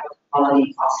program, have a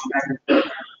quality, cost-effective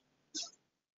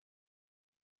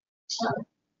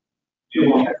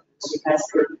program. So that's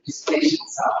the participation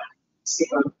side.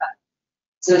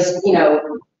 So,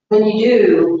 when you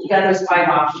do, you got those 5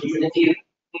 options. And if you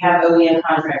have OEM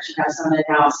contracts, you have some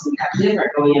in-house, and you have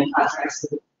different OEM contracts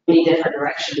in many different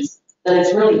directions, then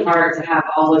it's really hard to have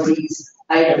all of these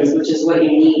items, which is what you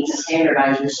need to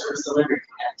standardize your service delivery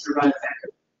plan to run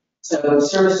effectively. So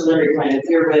service delivery plan, if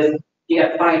you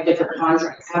have 5 different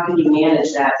contracts, how can you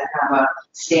manage that to have a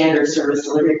standard service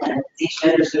delivery plan? Each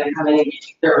vendor's going to come in and give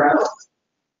you their own.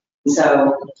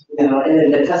 So, and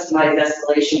then the customized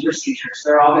escalation procedures,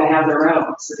 they're all going to have their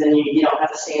own. So then you don't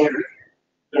have a standard,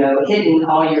 hitting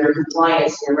all your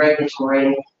compliance, your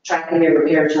regulatory, tracking your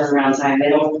repair turnaround time. They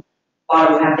don't, a lot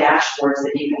of them have dashboards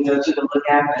that you can go to look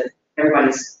at, but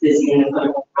everybody's busy in the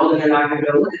clinical world and they're not going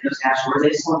to go look at those dashboards. They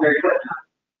just want their equipment.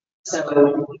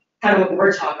 So kind of what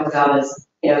we're talking about is,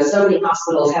 so many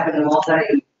hospitals having a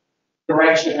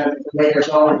multi-direction of the way they're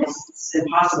going. It's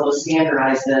impossible to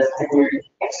standardize this. And you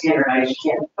can't standardize, you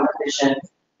can't become efficient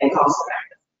and cost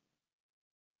effective.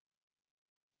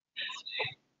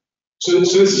 So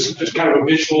this is just kind of a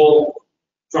visual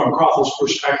from Crothall's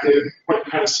perspective. What you're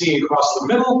kind of seeing across the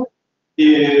middle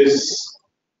is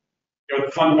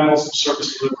the fundamentals of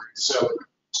service delivery. So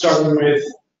starting with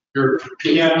your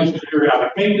PM,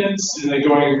 periodic maintenance, and then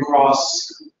going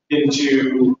across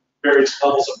into various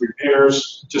levels of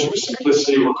repairs. Just for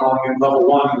simplicity, we're calling it level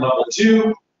 1 and level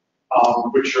 2,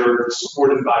 which are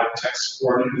supported by tech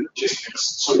support and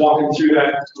logistics. So walking through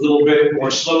that a little bit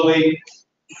more slowly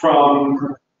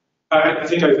from, I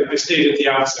think I stated at the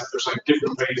outset, there's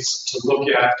different ways to look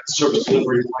at service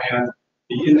delivery plan,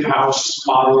 the in-house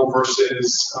model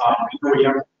versus the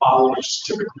OEM model, which is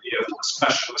typically a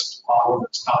specialist model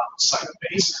that's not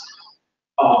site-based.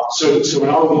 So in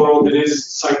our world, it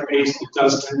is site-based. It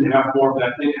does tend to have more of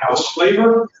that in-house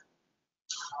flavor.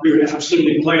 We would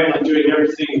absolutely plan on doing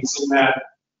everything that's in that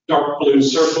dark blue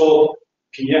circle,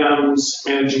 PMs,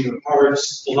 managing the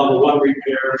parts, the level 1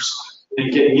 repairs,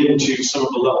 and getting into some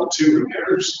of the level 2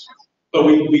 repairs. But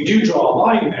we do draw a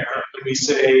line there, and we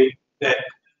say that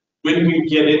when we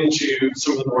get into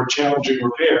some of the more challenging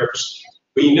repairs,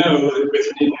 we know that with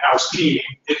an in-house team,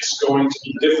 it's going to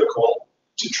be difficult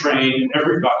to train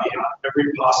everybody on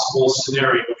every possible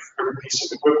scenario for every piece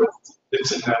of equipment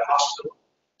that's in that hospital.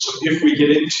 So if we get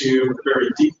into a very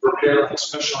deep repair of a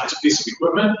specialized piece of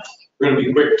equipment, we're going to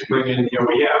be quick to bring in the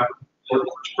OEM or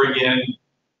to bring in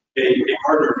a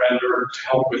partner vendor to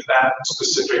help with that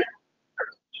specific.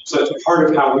 So that's part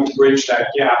of how we bridge that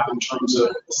gap in terms of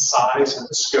the size and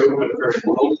the scope at a very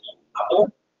local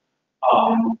level.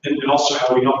 And also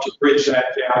how we help to bridge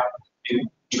that gap in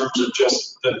terms of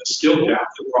just the skill gap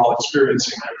that we're all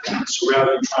experiencing right now. So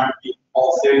rather than trying to be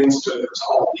all things to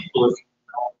all people,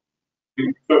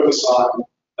 we focus on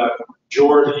the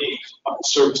majority of the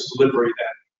service delivery,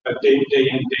 that day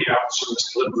in, day out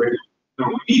service delivery. When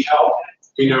we need help,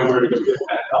 we know where to go get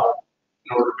that help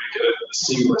in order to make it a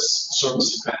seamless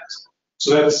service event.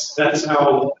 So that's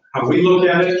how we look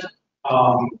at it.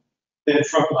 Then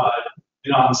from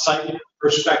an on-site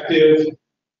perspective,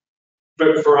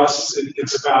 but for us,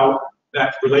 it's about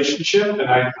that relationship. And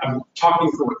I'm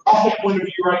talking from a Crothall point of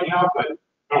view right now, but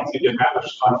I don't think it matters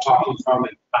if I'm talking from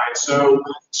an ISO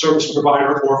service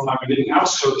provider or if I'm an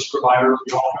in-house service provider.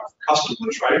 We all have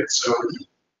customers, right? So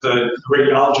the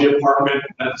radiology department,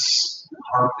 that's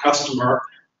our customer.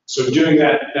 So doing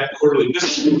that quarterly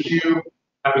business review,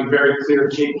 having very clear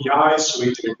KPIs so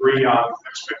we can agree on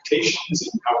expectations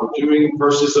and how we're doing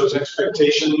versus those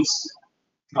expectations.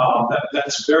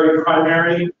 That's very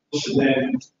primary. And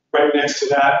then right next to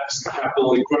that is the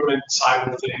capital equipment side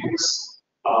of things.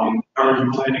 Are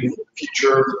you planning for the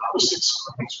future? Obviously,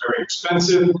 it's very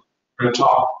expensive. We're going to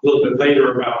talk a little bit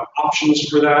later about options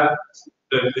for that.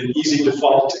 The easy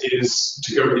default is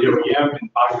to go to the OEM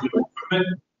and buy new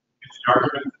equipment. It's the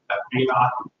argument that may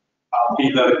not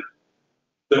be the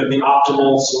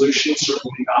optimal solution,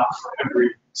 certainly not for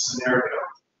every scenario.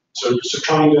 So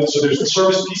there's the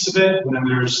service piece of it, and then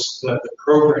there's the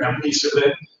program piece of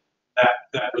it that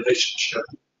that relationship.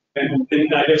 And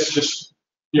I guess just,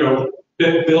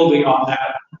 building on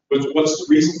that, what's the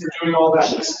reason for doing all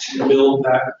that? Is to build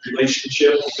that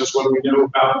relationship, because what do we know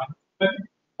about it?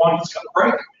 One, it's going to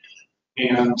break.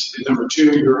 And number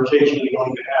two, you're occasionally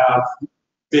going to have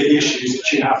big issues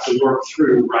that you have to work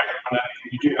through, right?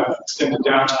 You do have extended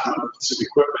downtime on a piece of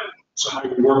equipment. So how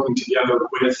you're working together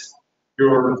with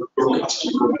your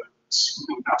customer,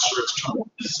 that's where it's coming.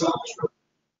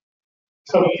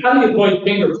 So how do you avoid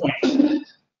finger pointing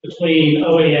between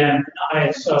OEM and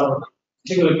ISO,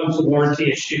 particularly when it comes to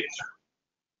warranty issues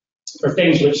or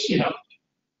things which,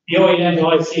 the OEM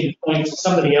always seem to point to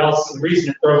somebody else, and the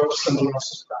reason it broke was somebody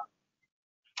else's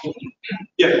problem.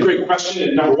 Yeah, great question.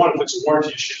 And number one, if it's a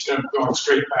warranty issue, it's going to go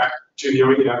straight back to the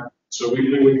OEM. So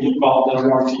we would be involved in a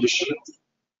warranty issue.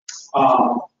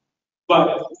 But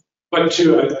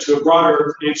to a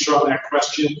broader answer on that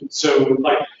question, so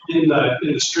like in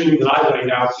the stream that I laid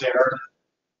out there,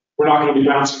 we're not going to be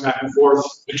bouncing back and forth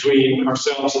between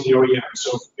ourselves and the OEM.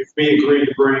 So if we agree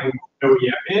to bring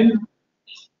OEM in,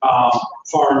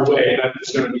 far and away, that is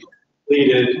going to be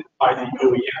completed by the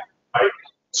OEM, right?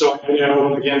 So I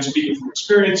know, again, speaking from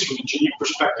experience, from the GE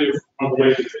perspective, one of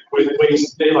the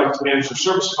ways they like to manage their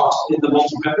service costs in the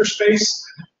multi-vendor space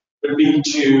would be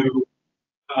to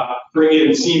bring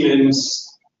in Siemens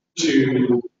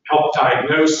to help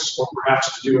diagnose, or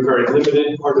perhaps to do a very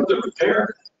limited part of the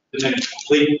repair, and then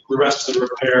complete the rest of the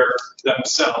repair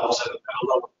themselves at a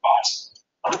lower cost.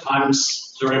 A lot of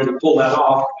times they're able to pull that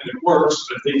off and it works,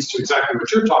 but it leads to exactly what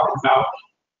you're talking about,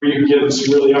 where you get into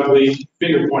some really ugly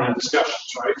finger pointing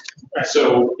discussions, right?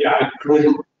 So yeah, I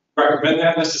wouldn't recommend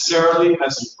that necessarily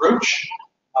as an approach,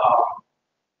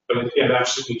 but yeah, it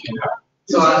absolutely can happen.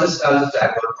 So I'll just add one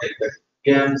thing that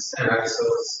OEMs and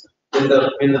ISOs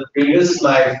in the previous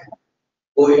slide,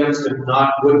 OEMs would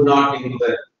not be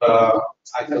with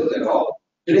ISOs at all.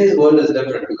 Today's world is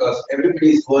different because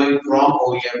everybody is going from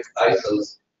OEMs to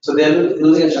ISOs, so they're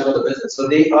losing a chunk of the business. So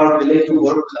they are willing to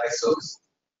work with ISOs.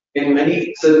 In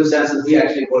many circumstances, we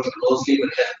actually work closely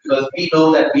with them because we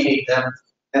know that we need them,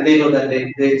 and they know that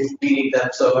we need them.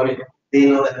 So I mean, they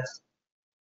know that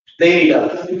they need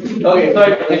us. Okay,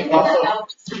 sorry.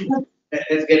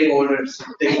 It's getting older, so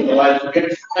it takes a while to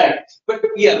get back. But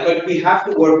yeah, but we have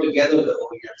to work together with the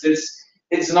OEMs.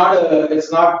 It's not us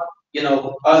against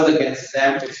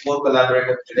them. It's more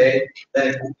collaborative today than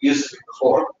it used to be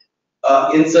before.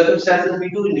 In circumstances, we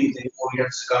do need the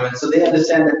OEMs to come in, so they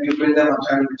understand that we bring them on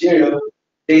time and material.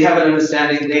 They have an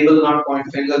understanding. They will not point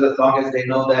fingers as long as they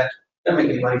know that they're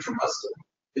making money from us.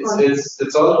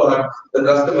 It's all about the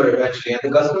customer eventually, and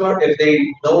the customer, if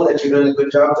they know that you're doing a good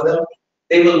job for them,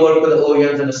 they will work with the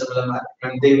OEMs in a similar manner,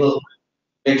 and they will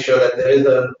make sure that there is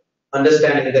an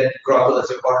understanding that Crothall is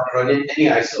your partner, or any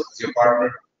ISO is your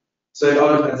partner. So it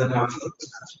all depends on how you look at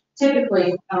that.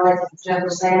 Typically, like Geoff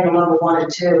was saying, on level 1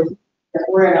 and 2, if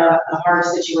we're in a hard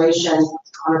situation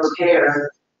on a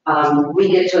repair, we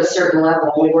get to a certain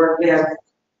level, we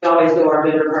always go our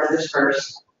vendor partners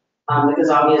first, because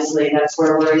obviously that's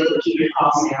where we're able to keep your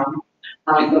costs down.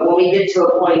 But when we get to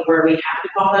a point where we have to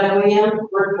call that OEM,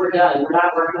 we're done. We're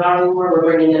not working on it anymore. We're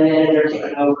bringing them in and they're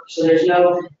taking over. So there's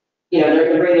no, they're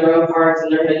going to bring their own parts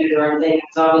and they're going to do their own thing.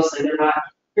 Because obviously they're not.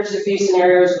 There's a few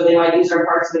scenarios where they might use our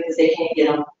parts because they can't get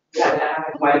them. That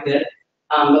happens quite a bit.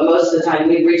 But most of the time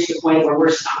we've reached a point where we're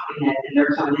stopping it and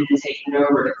they're coming in and taking it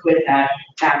over to quit that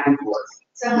back and forth.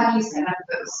 So how do you set up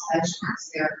those benchmarks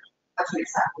there? How do you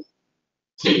exactly?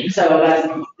 So that's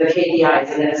the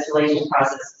KPIs and the escalation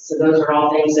process. So those are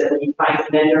all things that when you find a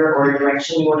vendor or a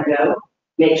direction you want to go,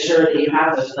 make sure that you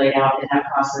have those laid out in that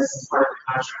process as part of the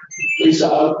contract. Lisa,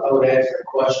 I would ask a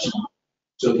question.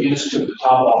 So if you just took the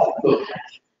top off the book,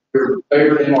 your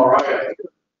favorite MRI,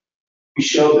 we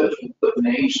show this, we put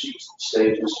names to these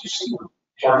stages, you see where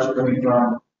parts are coming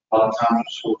from, a lot of times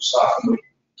it's for stocking.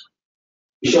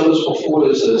 We show this before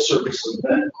there's a service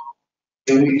event,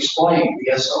 and we explain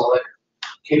the SLA.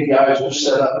 KPIs are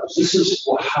set up. This is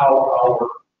how our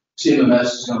CMMS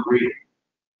is going to read it.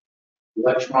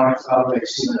 Electronic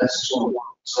cloud-based CMMS is going to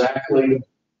work exactly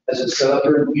as it's set up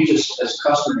here. We just, as a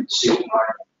customer, can see it.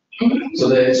 Right?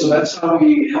 So that's how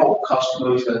we help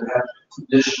customers that have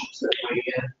conditions that weigh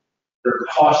in. They're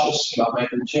cautious about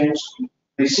making the change.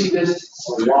 They see this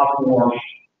a lot more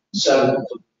settled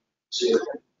to see it.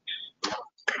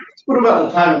 What about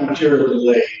the time and material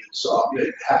delay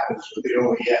that happens with the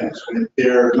OEMs when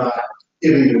they're not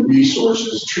giving the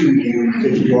resources to you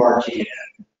because you are keying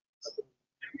in?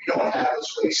 You don't have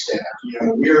this waste staff.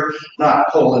 We're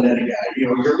not pulling in a guy.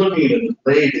 You're looking at a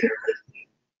delay there in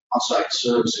on-site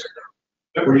service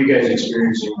area. What are you guys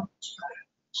experiencing?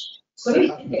 So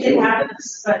it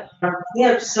happens, but we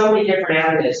have so many different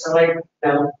avenues. So like,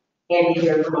 Andy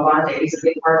here from Avante, he's a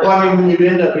big part of Well, I mean, when you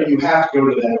end up and you have to go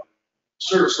to that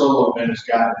service level event has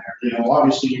gotten there.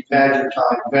 Obviously you've had your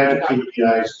time, you've had your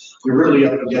KPIs, you're really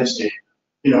up against it.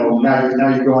 Now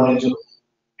you're going into,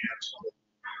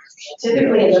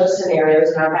 Typically in those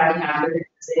scenarios, and I've had it happen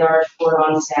because they are short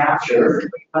on staff, Sure.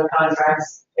 on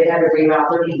contracts, they have to reroute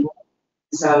their people.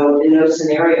 So in those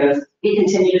scenarios, we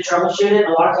continue to troubleshoot it.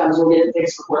 A lot of times we'll get it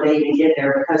fixed before they even get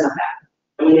there because of that.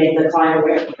 And we make the client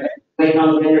aware of it, waiting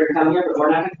on the vendor to come here, but we're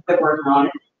not going to quit working on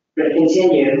it. We're going to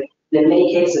continue. In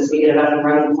many cases, we get it up and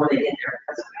running before they get there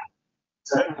because of that.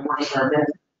 So it kind of works for our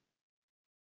benefit.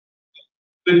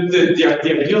 The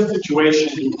ideal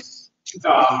situation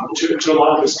to a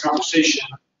lot of this conversation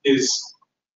is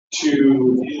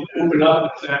to open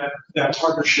up that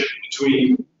partnership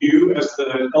between you as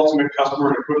the ultimate customer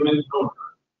and equipment owner,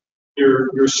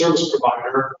 your service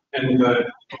provider, and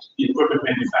the equipment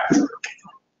manufacturer.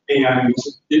 And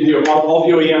all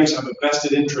the OEMs have a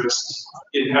vested interest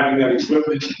in having that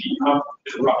equipment be up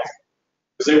and running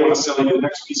because they want to sell you the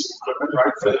next piece of equipment,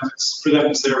 right? For them,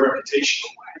 it's their reputation.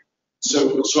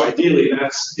 So ideally,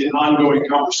 that's an ongoing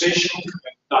conversation,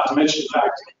 not to mention the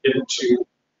fact that you get into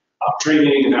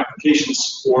training and application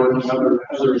support and other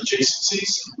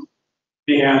adjacencies.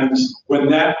 And when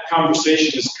that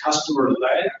conversation is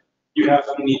customer-led, you have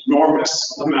an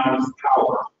enormous amount of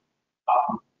power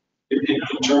in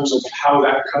terms of how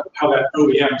that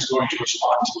OEM is going to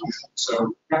respond to you.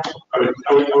 So I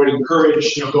would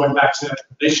encourage, going back to that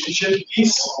relationship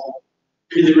piece,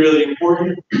 really, really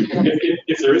important.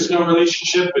 If there is no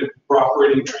relationship and we're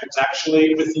operating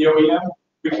transactionally with the OEM,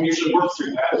 we can usually work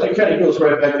through that. it kind of goes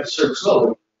right back to the service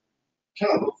level.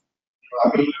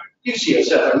 I mean,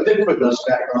 UCSF, they've put us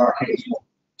back on our case.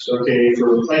 So, okay,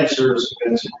 for plant service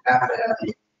events, you have to have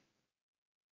the,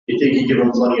 you think you give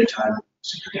them plenty of time.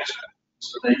 So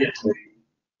they get to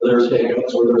there's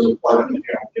hiccups or there's a part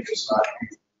if it's not.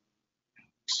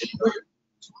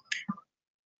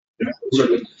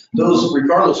 Those,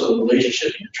 regardless of the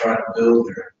relationship you're trying to build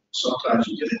there, sometimes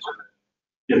you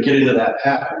get into that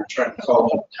path where you're trying to call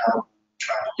them town,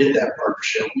 trying to get that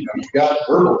partnership. You've got a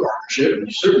verbal partnership, and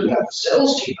you certainly have a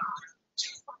sales team.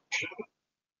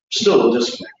 Still a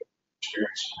disconnected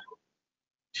experience.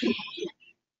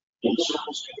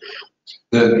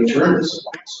 The returns.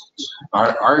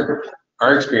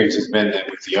 Our experience has been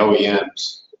that with the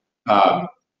OEMs,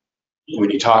 when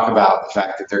you talk about the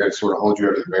fact that they're going to sort of hold you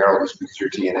over the barrel just because you're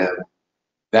T&M,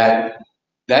 that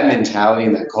mentality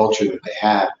and that culture that they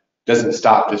have doesn't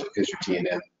stop just because you're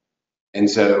T&M. And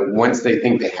so once they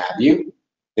think they have you,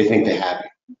 they think they have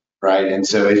you, right? And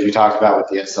so as you talked about with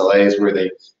the SLAs, where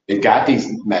they've got these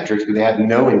metrics, but they have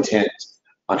no intent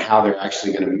on how they're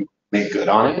actually going to make good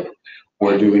on it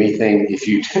or do anything if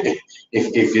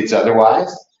it's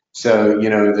otherwise. So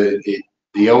the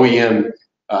OEM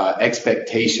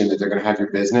expectation that they're going to have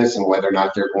your business and whether or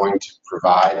not they're going to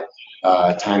provide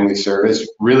timely service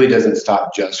really doesn't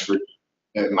stop just for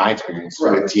my experience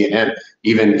with T&M.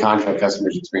 Even contract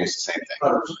customers experience the same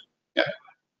thing. Yeah.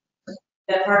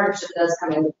 That partnership does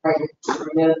come in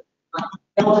right.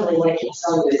 Ultimately, when it keeps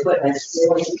selling the equipment, we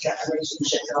want to keep that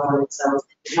relationship going. So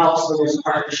it helps when there's a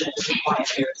partnership with the client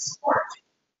here to support.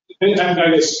 And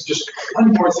I guess just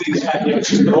one more thing to add,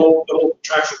 just the whole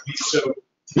contractual piece. So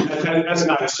as an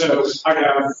ISO, I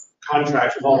have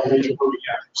contracts with all the major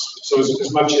OEMs. So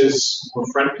as much as we're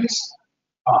frenemies,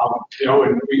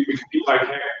 and we compete like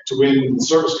heck to win the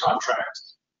service contract,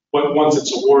 but once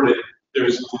it's awarded,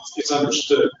 it's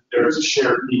understood there is a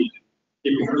shared need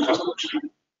in keeping our customers.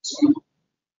 So.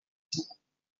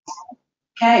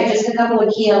 Okay, just a couple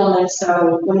of key elements.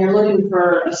 So when you're looking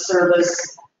for a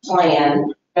service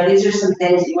plan, these are some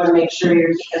things you want to make sure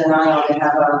you're keeping an eye on to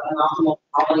have an optimal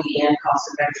quality and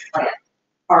cost-effective plan.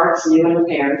 Parts, new and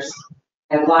repairs,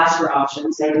 and glassware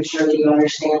options, making sure that you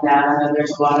understand that. I know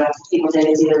there's a lot of people think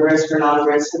it's either risk or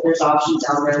non-risk, but there's options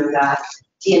out there with that.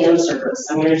 T&M service.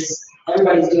 I mean,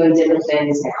 everybody's doing different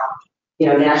things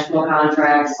now. National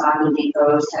contracts, stocking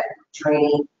depots, technical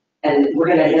training, and we're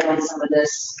going to hit on some of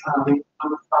this on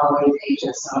the following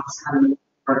pages. So it's kind of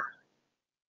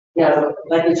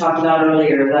like we talked about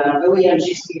earlier, the OEMs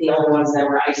used to be the only ones that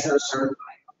were ISO certified.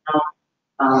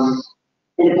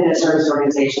 Independent service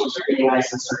organizations are getting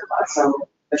ISO certified. So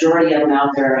majority of them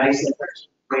out there are ISO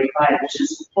 13485, which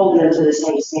is holding them to the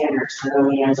same standards that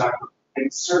OEMs are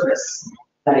in service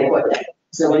that equipment.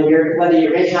 So whether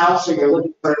you're in-house or you're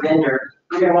looking for a vendor,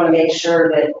 you're going to want to make sure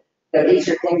that these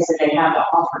are things that they have to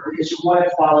offer because you want a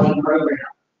quality program.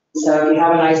 So if you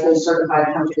have an ISO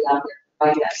certified company out there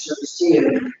provide that service to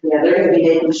you. You know, they're gonna be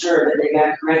making sure that they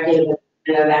got corrective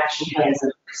action plans.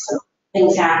 So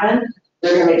things happen,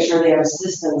 they're gonna make sure they have a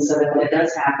system so that when it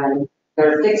does happen,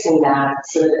 they're fixing that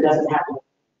so that it doesn't happen.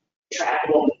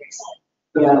 Tracking and fixing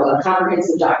it. You know, a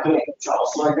comprehensive document control.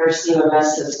 So like our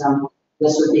CMS system,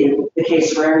 this would be the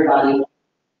case for everybody.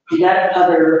 You got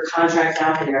other contracts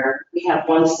out there, we have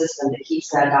one system that keeps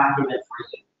that document for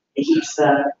you. It keeps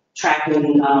the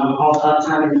tracking, all the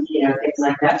uptime and, you know, things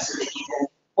like that so that you can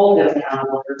hold them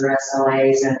accountable for their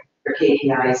SLAs and their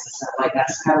KPIs and stuff like that.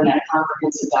 So having that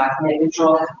comprehensive document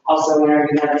control, also whenever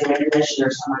you have a recognition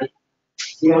or somebody,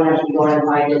 you don't have to go and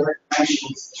find different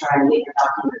questions to try and make your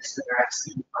documents that they're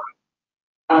asking for.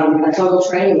 A total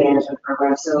training management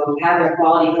program. So having a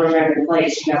quality program in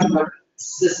place, you have a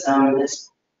system that's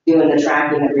doing the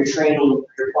tracking of your training,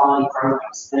 your quality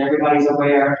programs, and everybody's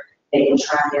aware they can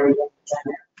track everything that's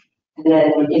in there. And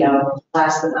then, you know,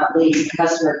 last but not least,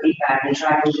 customer feedback and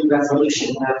tracking to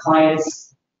resolution. You know,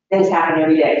 clients, things happen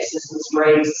every day. Systems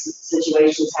breaks,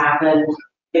 situations happen,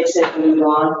 fix it, move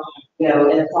on. You know,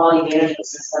 in a quality management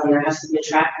system, there has to be a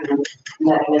tracking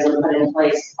mechanism put in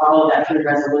place to follow that through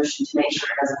resolution to make sure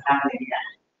it doesn't happen again.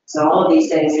 So all of these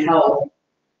things help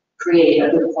create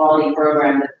a good quality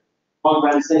program that long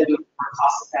run is going to be more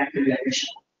cost effective and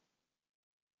efficient.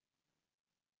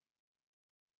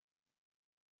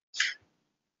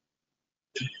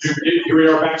 Here we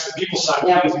are back to the people side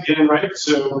of things again, right?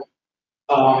 So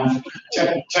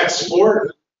tech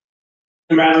support,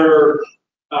 no matter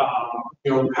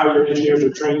you know, how your engineers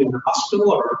are trained in your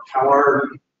hospital or how our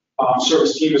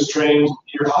service team is trained in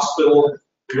your hospital,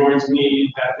 you're going to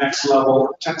need that next level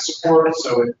of tech support.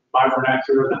 So in my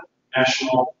vernacular,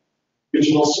 national,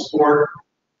 regional support,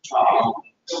 all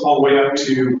the way up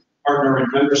to partner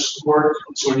and vendor support.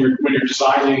 So when you're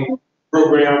designing a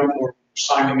program or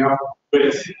signing up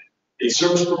with a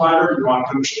service provider, you want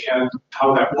to understand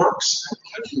how that works,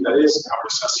 and who that is, and how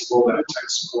accessible that tech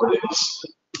support is.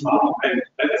 And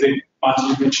I think Monty,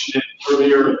 you mentioned it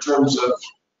earlier in terms of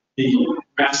the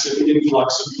massive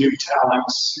influx of new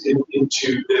talents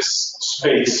into this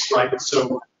space, right?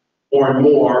 So more and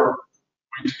more are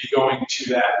going to be going to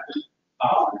that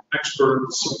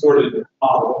expert supported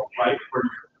model, right? Where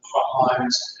your front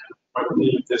lines might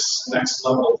need this next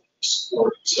level of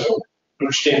support. So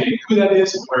understanding who that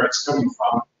is and where it's coming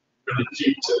from, really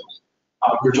key to,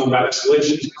 we were talking about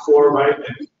escalations before, right?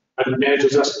 And how to manage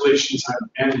those escalations, how to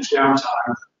manage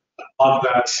downtime. A lot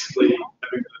of that's simply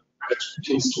having the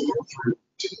expertise to work through.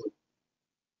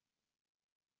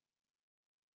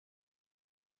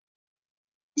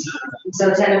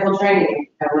 So technical training,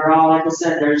 we're all, like I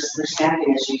said, there's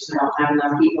staffing issues. We don't have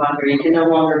enough people out there. You can no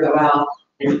longer go out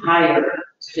and hire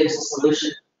to fix a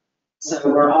solution. So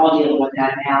we're all dealing with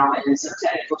that now, and so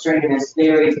technical training is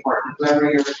very important.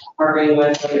 Whoever you're partnering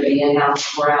with, whether it be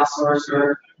in-house or outsourced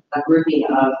or a grouping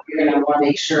of, you're going to want to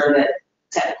make sure that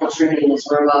technical training is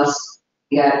robust.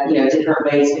 You got, you know,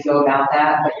 different ways to go about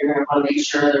that, but you're going to want to make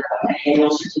sure there's an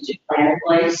annual strategic plan in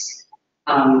place.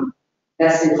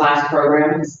 Best in class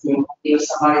programs, you know, be with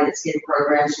somebody that's getting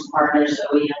programs from partners,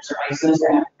 OEMs or ISOs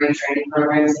that have great training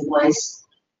programs in place.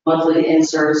 Monthly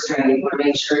in-service training, you want to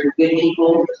make sure your good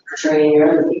people are training your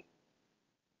other people.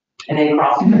 And then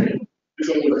cross-training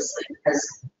continuously,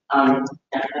 because,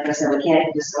 like I said, we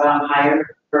can't just go out and hire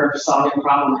for solving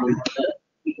problems when the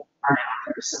people aren't out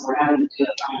there. So we're having to do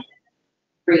it,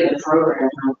 create a program,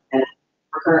 and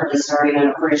we're currently starting an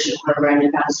apprenticeship program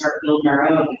to kind of start building our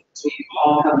own. So we've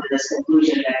all come to this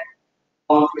conclusion that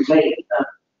long we wait, the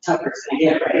tougher it's going to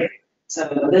get, right?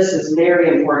 So this is very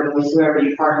important with whoever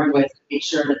you partner with, to make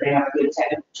sure that they have a good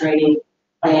technical training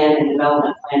plan and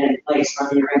development plan in place,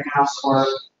 whether you're in-house or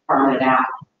farming it out.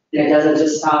 And it doesn't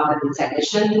just stop at the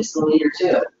technician, it's the leader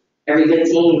too. Every good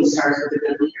team starts with a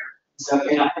good leader. So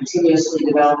if you're not continuously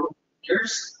developing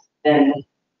leaders, then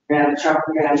you're going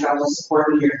to have trouble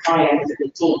supporting your client as a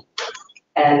good team.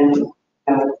 And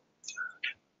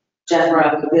Geoff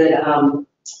brought up a good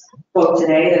quote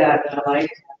today that I like.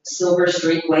 Silver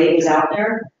Streak wave is out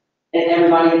there, and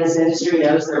everybody in this industry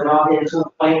knows they're all getting to a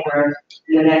point where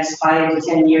in the next 5 to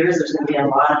 10 years, there's going to be a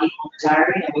lot of people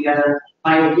retiring, and we got to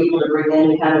find people to bring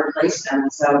in to kind of replace them.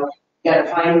 So you got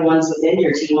to find the ones within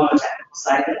your team on the technical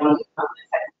side that want to become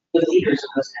the leaders of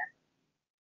those technical.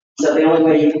 So the only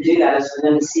way you can do that is for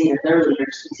them to see that their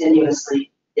leaders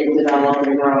continuously get developed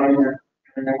and grow in their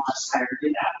desire to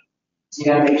do that. So you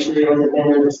got to make sure you're with the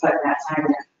vendor that's putting that time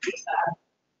in to do that.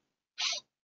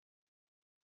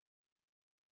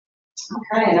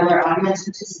 Okay, another audience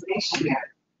participation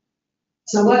here.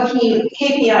 So what key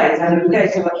KPIs? I mean, you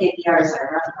guys know what KPIs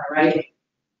are, right?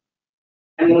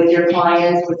 I mean, with your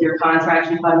clients, with your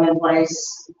contract you put in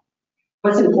place,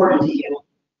 what's important to you?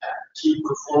 Key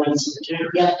performance indicator.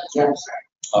 Yep, yep.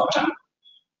 Uptime.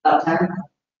 Uptime?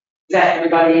 Is that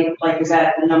everybody, like, is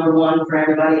that the number one for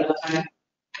everybody, uptime?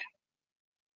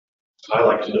 I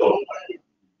like to know.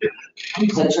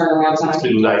 Is that turnaround It's time?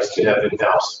 been nice to have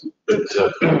in-house, but,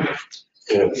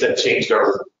 you know, that changed our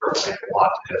life a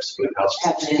lot to have some in-house.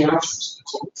 Happening else?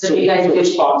 So you guys do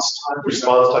Response time.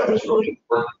 Response time is really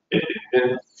important.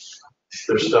 And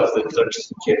there's stuff that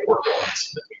just can't work on, so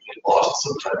that we get lost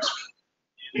sometimes.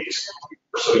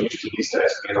 We're so used to these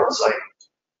guys being on site,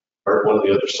 or one of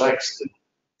the other sites, that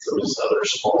some of these other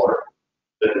smaller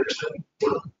vendors that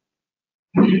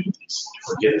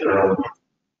forget their own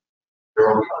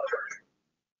contract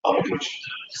obligation.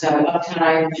 So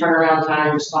uptime, turnaround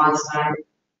time, response time?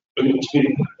 But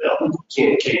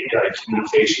KPI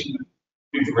communication,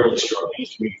 we've really struggled with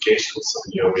communication with some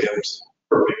of the OEMs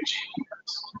for big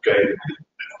GPs, okay?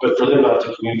 But for them not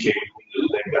to communicate,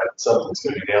 they've got something that's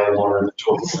going to be down longer than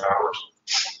 24 hours.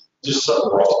 Just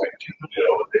something wrong, you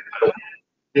know.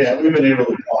 Yeah, we've been able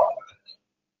to talk.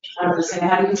 I was saying,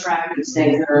 how do you track these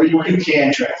things that are You important?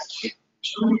 can track 100%.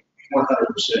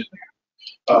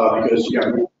 Because, you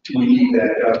know, we need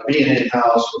that, being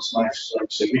in-house, what's nice, like I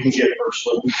said, we can get first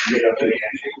look, we can get up to the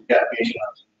end, we've got meetings.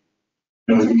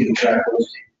 You know, we can track those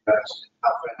things,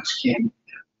 how fast can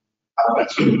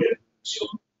get, so.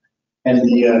 And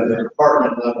the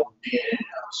department level being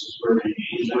in-house is where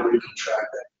we can track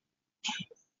that.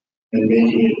 And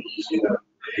making it easy, you know,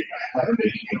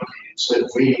 instead of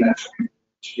waiting that,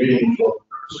 waiting for,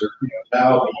 you know,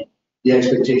 now the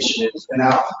expectation is, and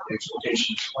now the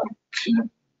expectation is like, you know,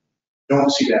 don't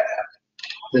see that happen,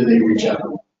 then they reach out.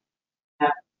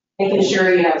 Making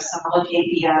sure you have solid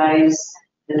KPIs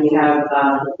and you have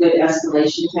good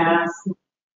escalation paths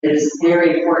is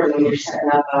very important when you're setting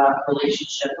up a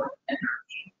relationship with them.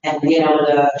 And being able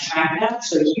to track that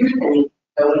so you can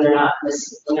know when they're not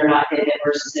missing, when they're not getting it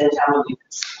versus them telling you.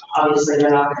 Obviously,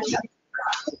 they're not going to check it,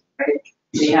 right?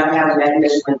 So you have to have a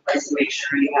mechanism in place to make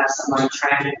sure you have someone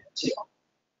tracking it too.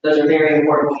 Those are very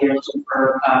important when you're looking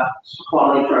for a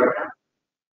quality program.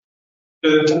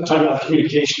 Talking about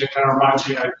communication, it kind of reminds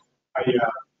me, I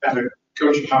had a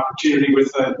coaching opportunity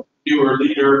with a newer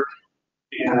leader,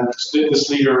 and this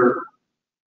leader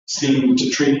seemed to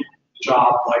treat the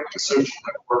job like a social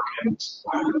network and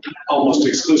almost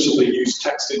exclusively use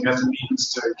texting as a means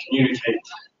to communicate,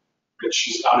 which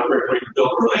is not a great way to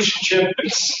build a relationship.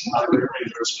 It's not a great way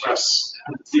to express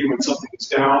empathy when something is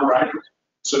down, right?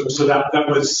 So that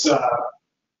was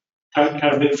kind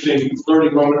of an interesting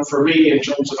learning moment for me in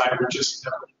terms of I would just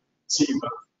see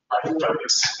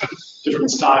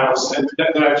different styles, and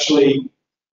that actually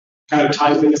kind of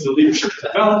ties into the leadership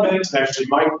development. And actually,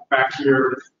 Mike back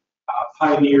here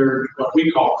pioneered what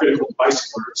we call critical device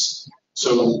alerts.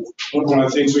 So one of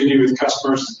the things we do with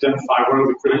customers is identify what are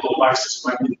the critical devices,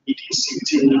 might be the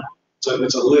EDCT. So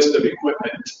it's a list of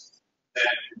equipment.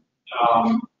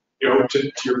 And you know,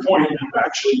 to your point, you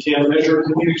actually can measure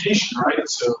communication, right?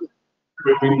 So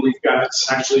we've got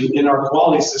it's actually in our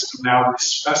quality system now. It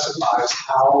specifies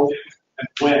how and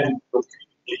when we'll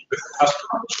communicate with the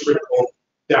customer. It's critical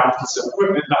down to some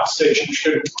equipment. Not to say you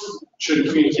shouldn't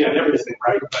communicate on everything,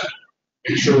 right? But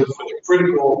make sure that for the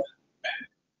critical,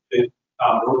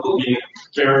 we're being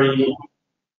very,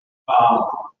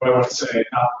 what I want to say,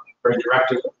 not very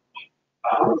directive,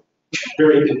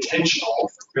 very intentional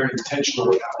with how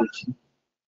we communicate.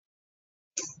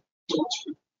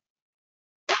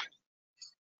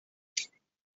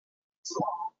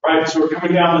 Right, so we're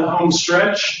coming down the home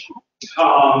stretch.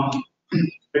 The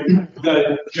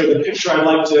picture I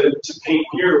like to paint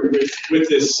here with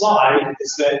this slide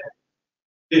is that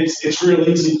it's real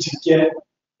easy to get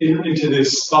into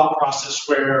this thought process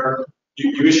where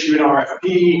you issue an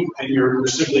RFP and you're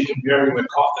simply comparing the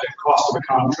cost of a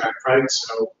contract, right?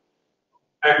 So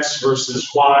X versus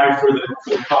Y for the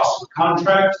cost of the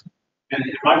contract. And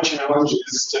my challenge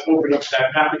is to open up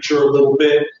that aperture a little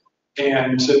bit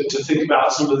and to think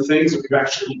about some of the things that we've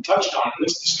actually touched on in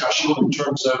this discussion in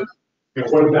terms of, you know,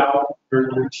 what about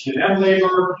your T&M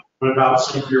labor? What about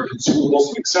some of your consumables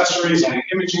and accessories on the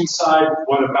imaging side?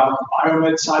 What about the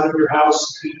biomed side of your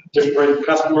house? Different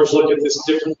customers look at this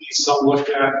differently. Some look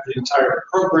at the entire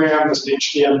program, this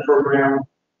HDM program.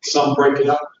 Some break it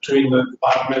up between the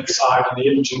biomed side and the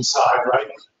imaging side, right?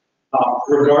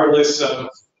 Regardless of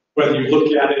whether you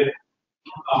look at it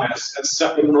as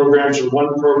separate programs or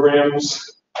one programs,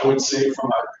 I would say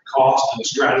from a cost and a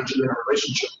strategy and a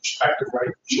relationship perspective,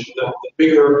 right? The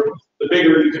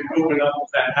bigger you can open up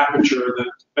that aperture, the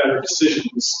better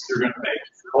decisions you're going to make.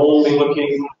 If you're only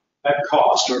looking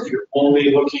cost, or if you're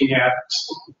only looking at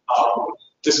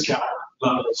discount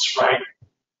levels, right?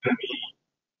 Going to be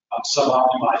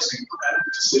sub-optimizing that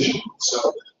decision.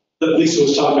 So Lisa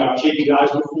was talking about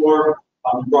KPIs before.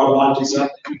 We brought a lot of these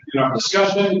up in our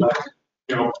discussion, but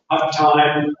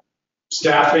uptime,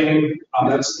 staffing,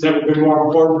 that's never been more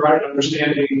important, right?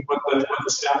 Understanding what the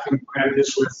staffing plan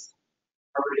is with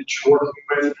everybody you're working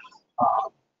with.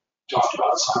 Talked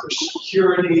about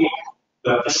cybersecurity,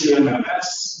 the CMMS,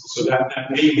 so that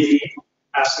may be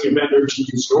asking a vendor to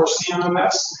use your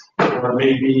CMMS, or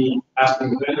maybe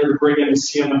asking the vendor to bring in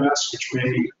CMMS, which may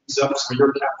use up some of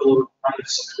your capital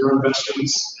requirements, some of your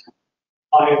investments.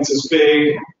 Clients is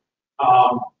big,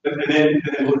 and then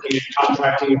looking at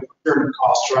contracting and procurement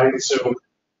costs, right? So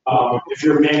if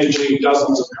you're managing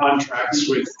dozens of contracts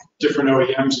with different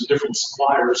OEMs and different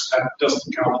suppliers, that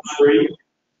doesn't come free.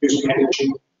 Who's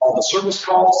managing all the service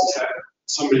calls? Is that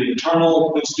somebody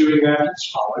internal that's doing that?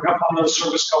 Is following up on those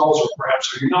service calls, or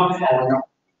perhaps are you not following up?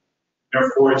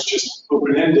 Therefore, it's just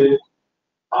open-ended.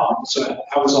 So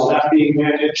how is all that being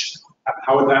managed?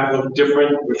 How would that look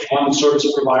different with one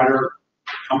service provider,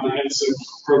 comprehensive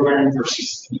program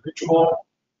versus individual?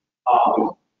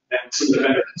 And some of the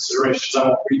vendor considerations, I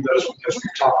won't read those because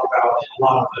we've talked about a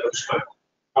lot of those, but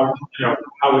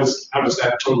how does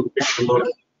that total picture look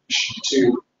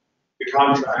to the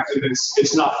contract? And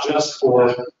it's not just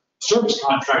for service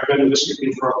contract vendor, this could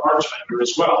be for a parts vendor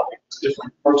as well.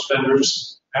 Different parts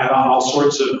vendors add on all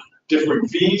sorts of different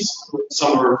fees.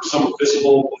 Some are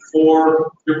visible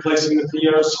before you're placing the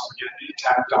PO, some get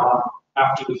tacked on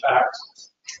after the fact.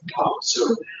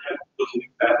 So looking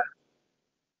at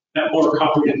that more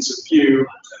comprehensive view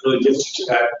that really gets you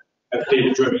to that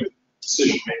data-driven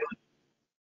decision making.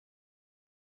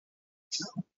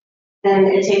 And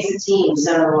it takes a team.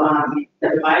 So the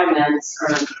biomeds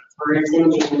or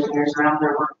imaging engineers are out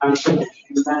there working on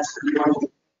things. That's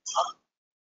important.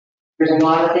 There's a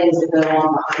lot of things that go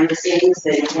on behind the scenes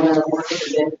that one of the work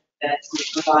that we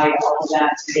provide all of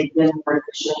that to make them more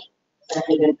efficient and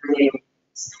even creative.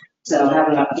 So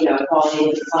having a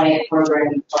quality client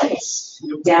program in place,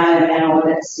 data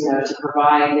analytics, to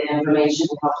provide the information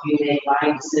to help you make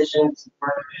buying decisions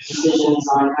or decisions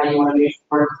on how you want to move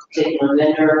for a particular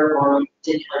vendor or a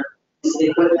particular piece of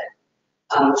equipment.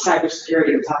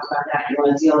 Cybersecurity, we talked about that. You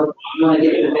want to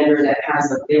get a vendor that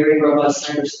has a very robust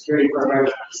cybersecurity program.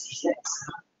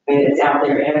 I mean, it's out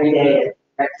there every day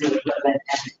at equipment.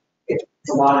 It's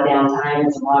a lot of downtime,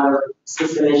 it's a lot of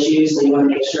system issues, so you want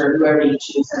to make sure whoever you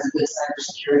choose has good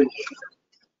cybersecurity.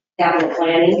 Capital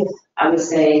planning, I would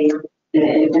say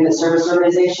in the service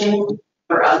organization,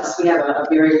 for us, we have a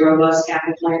very robust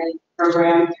capital planning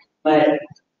program, but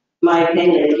my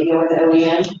opinion, if you go with the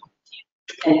OEM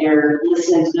and you're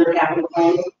listening to their capital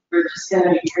plan, we're just going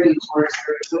to be gearing towards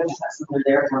their equipment. That's what they're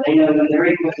there for. They know when their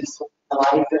equipment's the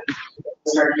life and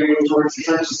start gearing towards the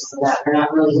purchases of that. They're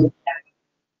not really looking at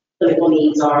political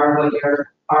needs are, what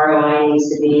your ROI needs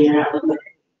to be, and not looking at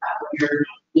what your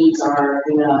needs are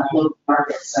in the local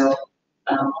market. So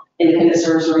independent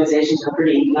service organizations are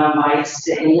pretty non-biased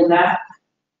to any of that.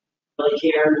 Really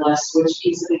care less which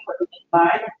piece of equipment you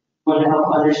buy. Want to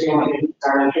help understand what your needs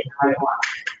are and get the right one.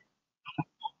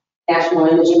 National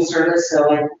imaging service, so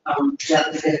like Geoff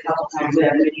has said a couple times, we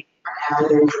have many different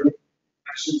avenues and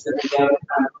questions that we go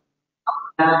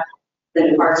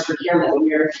the parts procurement, when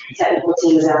your technical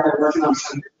team is out there working on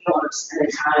something, you don't want to spend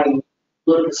time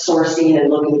sourcing and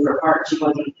looking for parts. You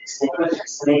want to fix the equipment,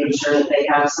 so making sure that they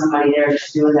have somebody there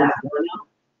just doing that for them,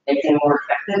 making it more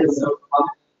effective is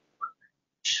overwhelming.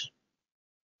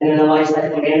 And then the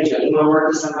lifecycle management, you want to work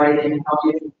with somebody that can help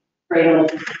you cradle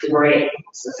to grave,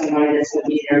 so somebody that's going to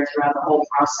be there throughout the whole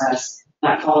process,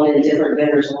 not calling in different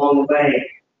vendors along the way,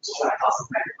 which is what I call some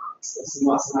process and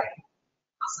what's like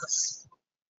process.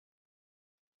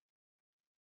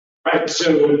 Right,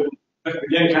 so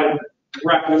again, kind of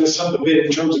wrapping this up a bit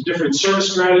in terms of different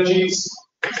service strategies,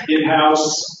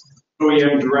 in-house,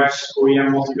 OEM direct,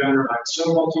 OEM multi-vendor,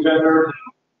 ISO multi-vendor,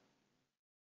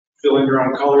 fill in your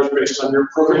own colors based on your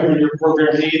program and your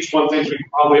program needs. One thing we can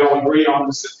probably all agree on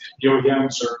is that the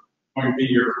OEMs are going to be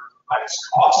your highest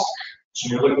cost. So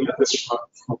you're looking at this from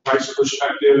a price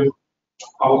perspective,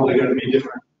 probably going to be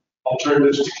different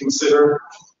alternatives to consider.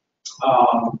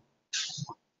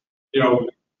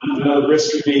 Another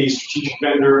risk could be strategic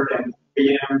vendor and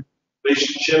OEM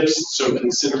relationships. So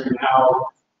considering how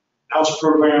house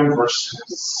program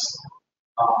versus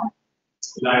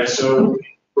an ISO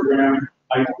program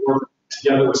might work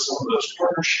together with some of those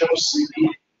partnerships,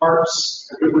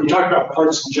 parts. We talked about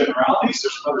parts in generalities.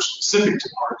 There's another specific to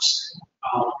parts.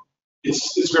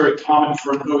 it's very common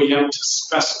for an OEM to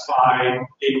specify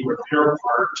a repair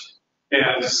part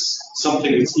as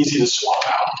something that's easy to swap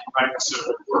out, right? So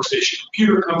workstation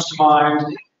computer comes to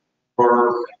mind,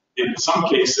 or in some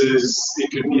cases,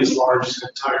 it could be as large as an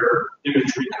entire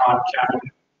imagery con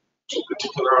cabinet. So a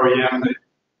particular OEM that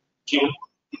can't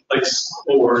replace,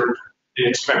 or they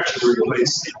expect to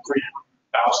replace a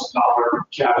 $3,000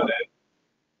 cabinet.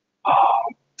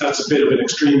 That's a bit of an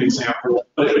extreme example,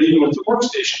 but even with the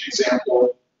workstation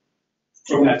example,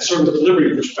 from that service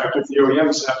delivery perspective, the OEM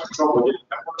is having trouble getting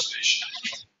that workstation.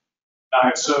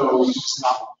 So it's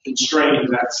not constrained in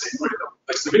that same way.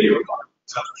 That's the video card.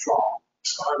 That's what's wrong.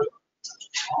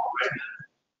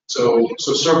 So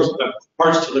service, the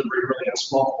parts delivery really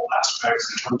has multiple aspects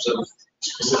in terms of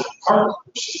specific part,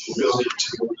 which is the ability to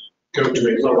go to a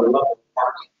lower level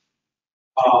part.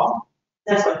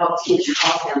 That's what helps keep your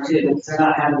costs down too, because they're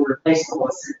not having to replace the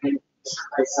ones that they just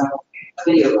replace a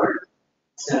video card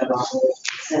instead of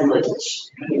assembly, which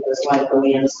I think was why the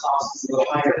OEM's cost is a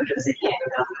little higher, because they can't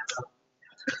go down that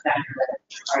factor that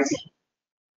pricing.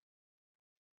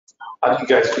 I think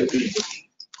you guys could be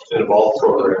an evolved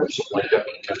program or something like that,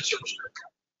 kind of service.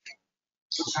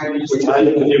 I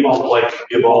think the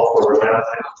evolved program,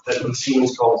 that's what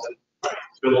Siemens calls it.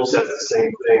 Philips has the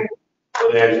same thing.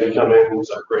 Where they actually come in and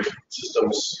upgrade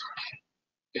systems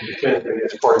independently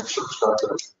as part of the service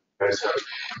contract. Guys have.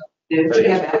 We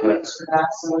have outlets for that,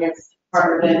 so we have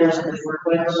partner vendors that we work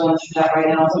with, we're going through that right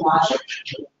now as a logic.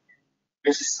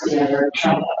 They're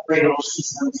trying to upgrade all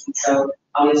systems, and so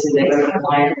obviously they go to the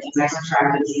client, it's an extra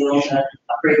attractive deal to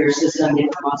upgrade their system, get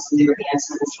lots of new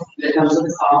enhancements that comes with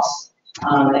the cost.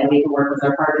 And we can work with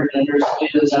our partner vendors to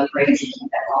do those upgrades and keep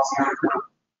that cost down.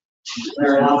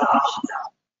 There are a lot of options out.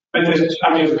 And then, I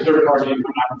mean, as a third party, I'm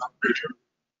not an upgrader.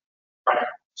 Right.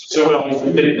 So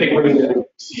they bring it in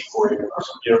see for you, that's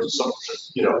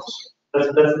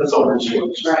all we're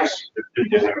doing. Right.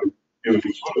 To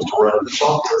run the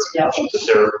software. Yeah. That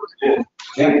they're in.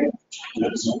 Yeah.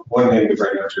 One thing to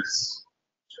bring up is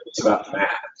it's about the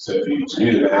math. So if you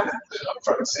do the math, the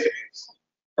upfront savings,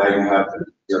 now you have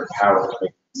your power to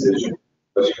make a decision,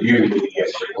 but you really need to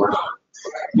get work on.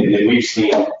 And then we've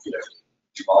seen,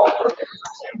 all programs, for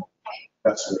example,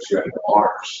 customers who have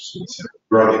Mars, so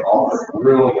growing all of them,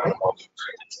 really got multiple.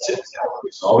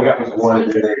 So all we got was one,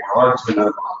 and then they went on to another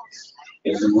model.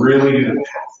 It's really do the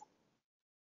math.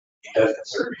 It doesn't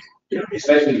serve you,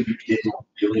 especially if you didn't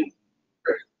really,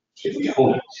 if you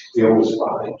only feel was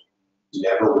fine, you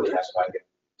never would have to buy it.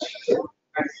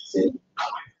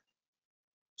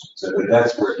 So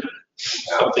that's where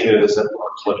I'm thinking of this at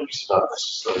our clinics, not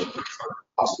necessarily for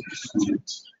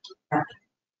hospitals.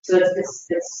 So it's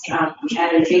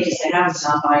advantageous to have a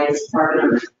stop by as a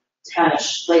partner to kind of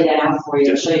lay that out for you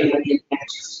and show you what the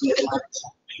advantages to it are.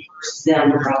 Versus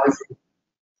them, we're always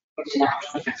pushing out.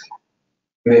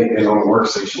 And on the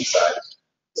workstation side,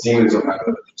 Siemens will have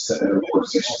a set of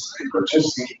workstations they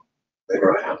purchase, they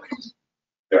run out.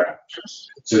 They're out.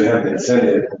 So they have an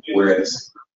incentive,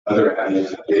 whereas other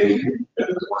avenues of getting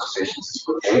the workstations is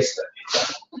replaced that,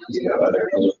 other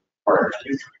partners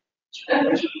do.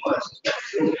 The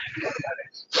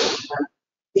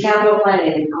capital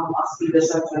planning, I'll speed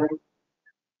this up for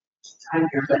time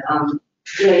here, but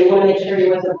you want to make sure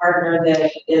you're with a partner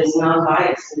that is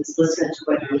non-biased and is listening to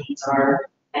what your needs are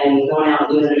and going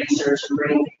out and doing the research and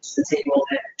bringing things to the table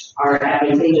that are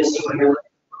advantageous to what you're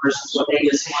looking for versus what they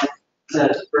just want to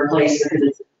replace because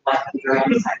it's like the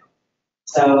grand cycle.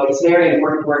 So it's very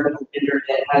important to work with a vendor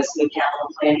that has good capital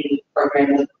planning program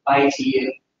to provide to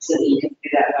you so that you can do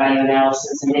that value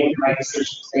analysis and make the right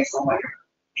decisions based on what your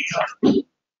needs are.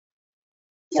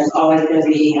 It's always going to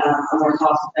be a more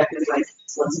cost-effective way to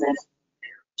listen.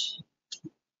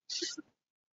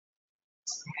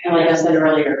 And like I said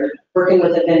earlier, working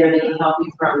with a vendor that can help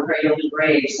you from cradle to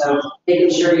grave. So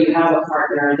making sure you have a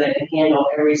partner that can handle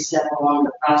every step along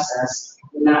the process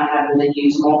and not having to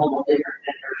use multiple different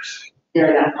vendors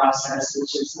during that process,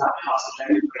 which is not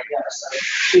cost-effective right there. So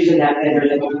choosing that vendor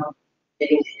that will help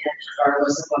getting to it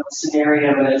regardless of what the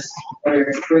scenario is, whether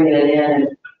it's bringing it in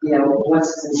and, once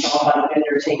it's installed on a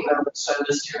vendor, taking over the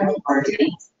service to a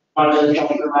party. Rather than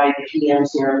helping provide the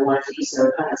PMs here and warranty, so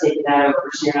kind of taking that over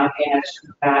so you're not paying extra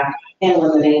back,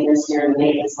 handling the maintenance during the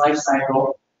maintenance life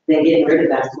cycle, then getting rid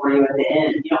of that for you at the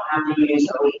end. You don't have to use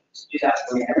OE to do that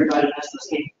for you. Everybody has those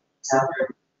capabilities out there.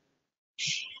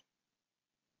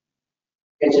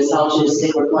 It just helps you to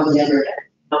stick with one vendor to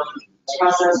help you the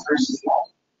process versus the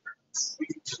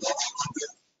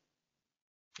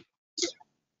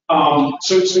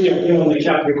So on the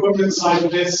capital equipment side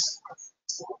of this,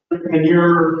 when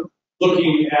you're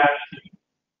looking at,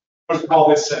 let's call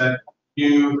this a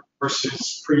new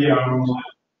versus pre-owned,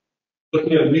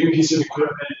 looking at a new piece of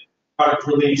equipment, product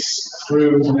release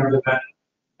through whenever that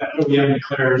OEM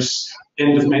declares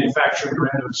end of manufacturing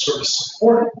or end of service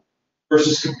support,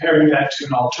 versus comparing that to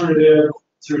an alternative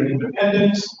through an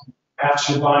independent. Perhaps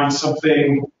you're buying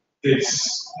something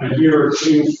that's a year or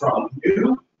two from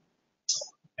you,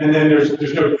 and then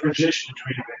there's no differentiation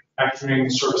between manufacturing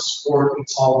and service support.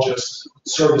 It's all just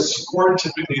service support.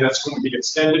 Typically, that's going to be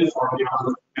extended far beyond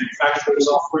what the manufacturer is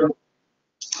offering.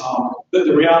 But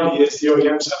the reality is the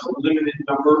OEMs have a limited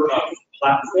number of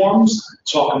platforms,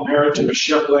 so I'll compare it to a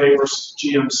Chevrolet versus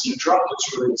GMC truck.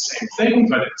 It's really the same thing,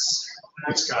 but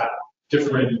it's got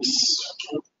different,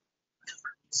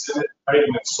 right?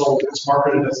 And it's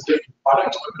marketed as a different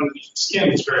product, but underneath the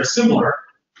skin is very similar.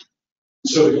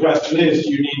 So the question is,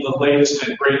 do you need the latest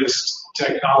and greatest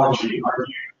technology? Are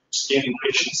you scanning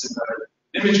patients in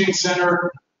the imaging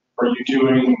center? Are you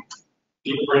doing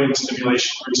deep brain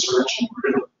stimulation research and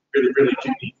really do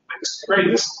need the latest and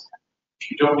greatest?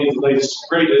 If you don't need the latest and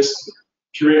greatest,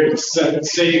 if you're able to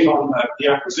save on the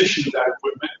acquisition of that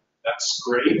equipment, that's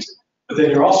great. But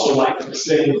then you're also likely to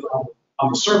save on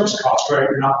the service cost, right?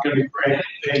 You're not going to be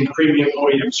paying premium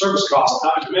OEM service costs,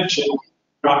 not to mention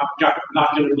not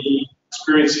going to be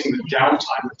experiencing the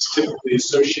downtime that's typically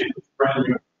associated with brand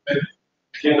new equipment.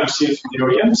 Again, I've seen it from the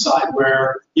OEM side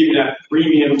where even at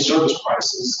premium service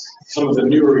prices, some of the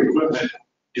newer equipment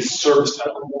is serviced at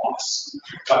a loss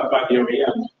by the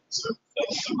OEM. So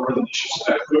that's one of the issues with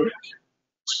that equipment.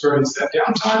 Experience that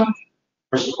downtime,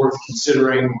 or is it worth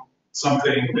considering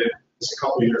something that is a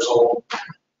couple of years old,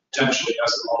 potentially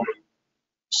has a longer?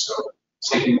 So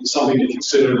something to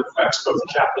consider that affects both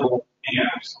capital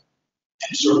and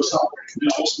service operating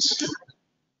costs.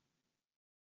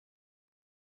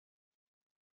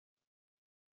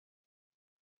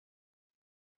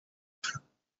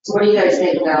 So what do you guys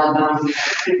think about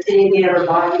continuing to ever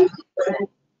buy used equipment,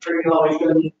 or are you always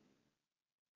going to be?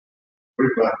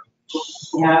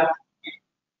 Yeah.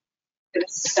 Good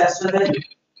success with it?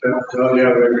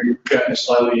 Yeah, we've gotten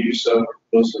slightly used to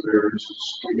most of the areas.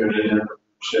 We got in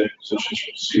there, positions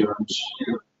for serums.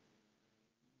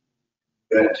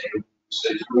 That team, so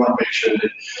we want to make sure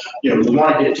that, we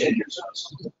want to get 10 years out of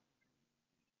something.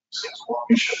 So we want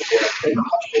to make sure that we're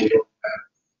not getting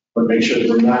but make sure that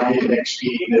we're not hitting XP,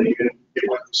 that even if it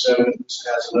went to 7, this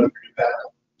has an upgrade path.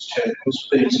 10. Those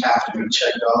things have to be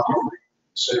checked off before we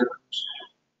consider those.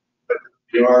 But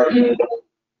we are,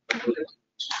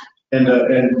 and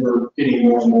we're getting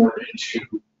more and more into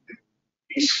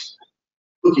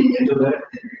looking into that and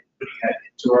putting that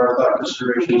into our thought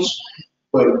considerations.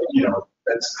 But,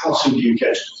 that's how soon do you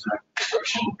catch design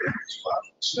construction?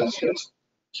 So that's good.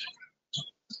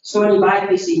 So when you buy a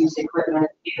piece of used equipment,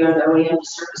 do you go to the OEM to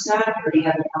service that, or do you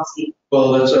have an LC?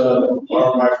 Well, that's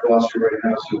my philosophy right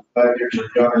now. So 5 years or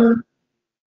younger,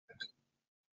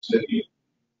 so you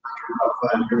about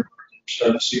 5 years,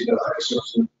 start to see the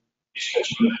ISO,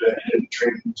 catching that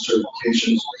training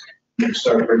certifications, and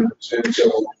start bringing those in.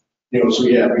 So, so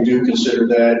yeah, we do consider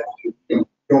that. Don't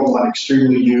want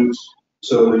extremely used,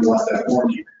 so we want that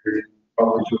warranty period.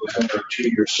 Probably do a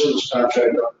 2-year service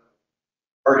contract on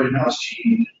our in-house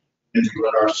team, and we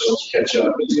let ourselves catch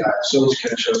up, and the ISOs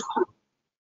catch up.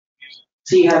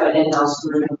 So you have an in-house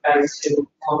group of guys who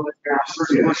along with your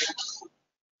outsourcing.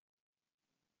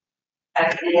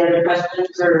 Any other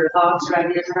questions or thoughts or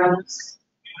ideas around this?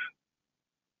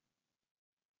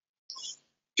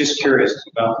 Just curious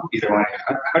about either one.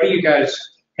 How do you guys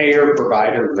payer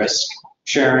provider risk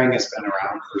sharing? Has been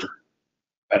around for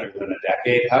better than a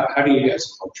decade. How do you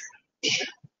guys approach it?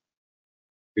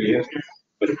 Do you?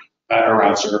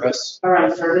 Around service?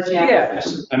 Around service, yeah. Yeah.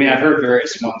 I mean, I've heard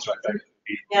various ones. So I think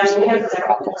yeah, so we have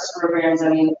several programs. I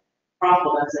mean,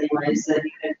 Crothall does anyways that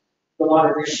you could go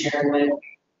on risk sharing with.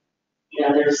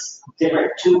 There's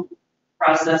different tube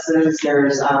processes.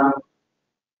 There's EM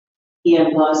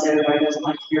Plus. Everybody doesn't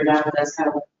like to hear that, but that's kind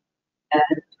of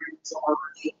method.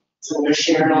 So we're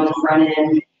sharing on the front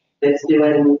end with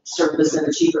doing service at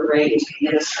a cheaper rate. You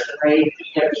can get a certain rate,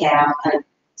 you get a cap, and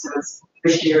so it's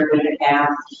risk shared with a cap.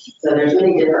 So there's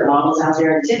many different models out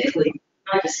there, and typically,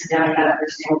 I like to sit down and kind of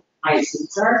understand what clients'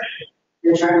 needs are.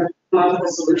 You're trying to come up with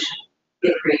a solution.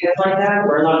 Get creative like that,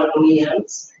 where a lot of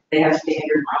OEMs, they have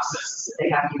standard processes that they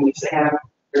have to use. They have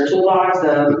their toolbox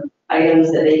of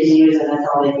items that they can use, and that's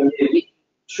all they can do. We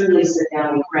truly sit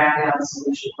down and crack out a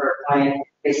solution for a client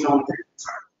based on what their needs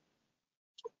are.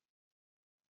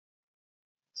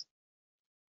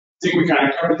 I think we kind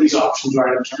of covered these options,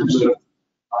 right, in terms of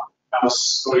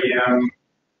house, OEM.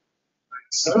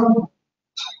 So,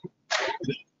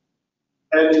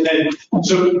 and then,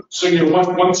 so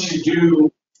once you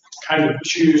do kind of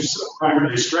choose a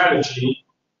primary strategy,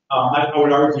 I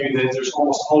would argue that there's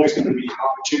almost always going to be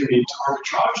opportunity to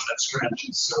arbitrage that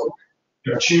strategy. So,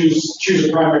 choose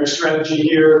a primary strategy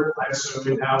here, ISO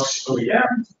in-house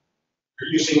OEM.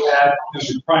 You're using that as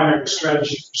your primary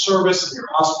strategy for service in your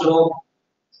hospital.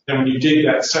 Then when you dig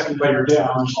that second layer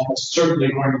down, there's almost certainly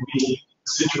going to be a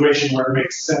situation where it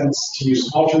makes sense to use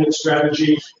an alternate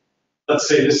strategy. Let's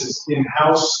say this is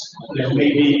in-house, there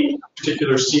may be a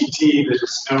particular CT that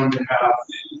is known to have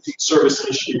service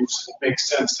issues. It makes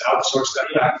sense to outsource that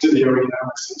back to the OEM.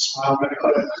 Smile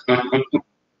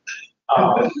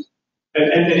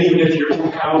and even if you're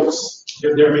in-house,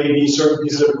 there may be certain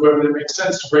pieces of equipment that makes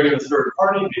sense to bring in a third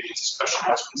party. Maybe it's a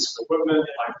specialized piece of equipment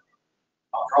like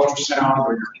ultrasound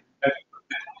or your medical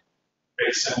equipment. It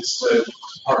makes sense to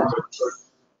partner with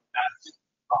that.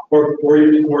 Or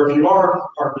if you are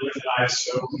partnering with an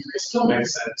ISO, it still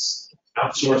makes sense to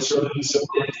outsource certain piece of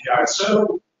the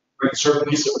ISO, bring a certain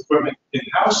piece of equipment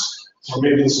in-house, or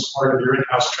maybe this is part of your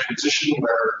in-house transition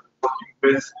where you're working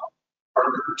with a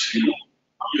partner to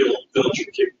build your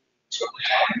capabilities over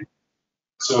time.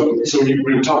 So when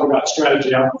you talk about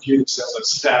strategy, I don't view this as a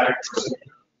static or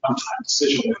one-time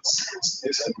decision.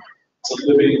 It's a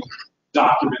living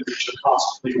document that you're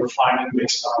constantly refining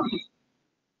based on.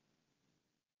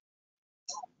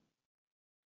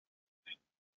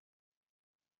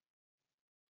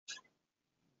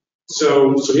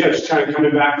 So yeah, just kind of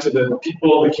coming back to the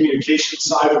people, the communication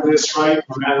side of this, right?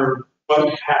 No matter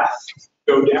what path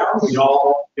go down, we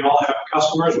all have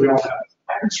customers, we all have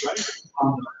clients, right?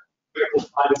 On the critical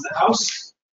side of the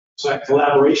house. So that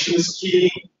collaboration is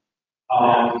key.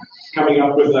 Coming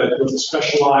up with a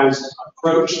specialized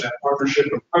approach, that partnership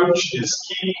approach is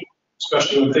key,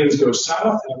 especially when things go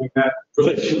south. Having that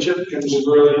relationship is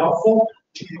really helpful.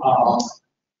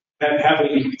 And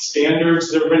having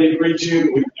standards that everybody agree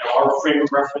to, our frame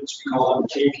of reference, we call them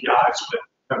KPIs,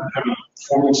 but having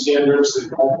performance standards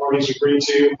that all parties agree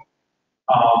to,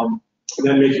 and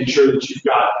then making sure that you've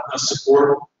got a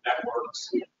support network,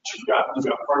 you've got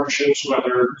partnerships, whether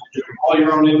you're doing all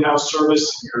your own in-house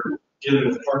service, you're dealing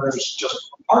with partners just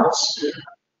for parts,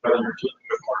 whether you're dealing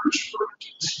with partners for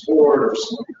support or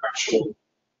some actual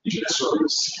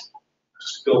service,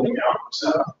 just building out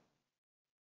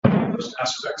those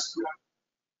aspects of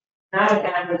that. Not a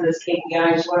fan with this KPI,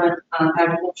 I just want to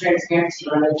have full transparency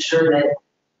and make sure that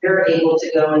you're able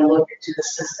to go and look into the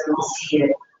system and see it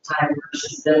at the time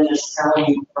versus them just telling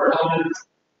you for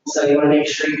So you want to make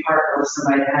sure you partner with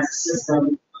somebody that has a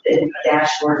system, a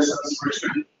dashboard of some sort.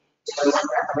 So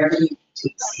whenever you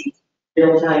see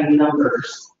real-time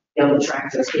numbers, be able to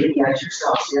track those KPIs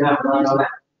yourself, so you're not relying on that.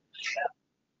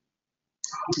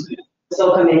 So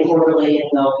they'll come in quarterly and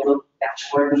they'll look at the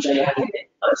dashboard and show you how to get it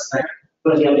close, but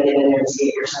you'll be able to get in there and see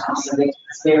it yourself. So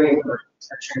it's very important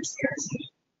for transparency.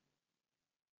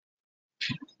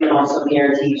 And also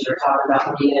guarantees you're talking about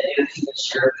what you're going to do to make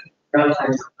sure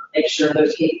runtime, make sure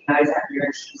those KPIs have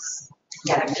guarantees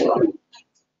tagged to them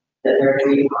that they're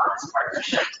agreed upon as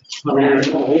partnership.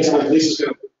 Lisa's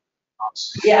going to.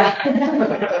 Yeah.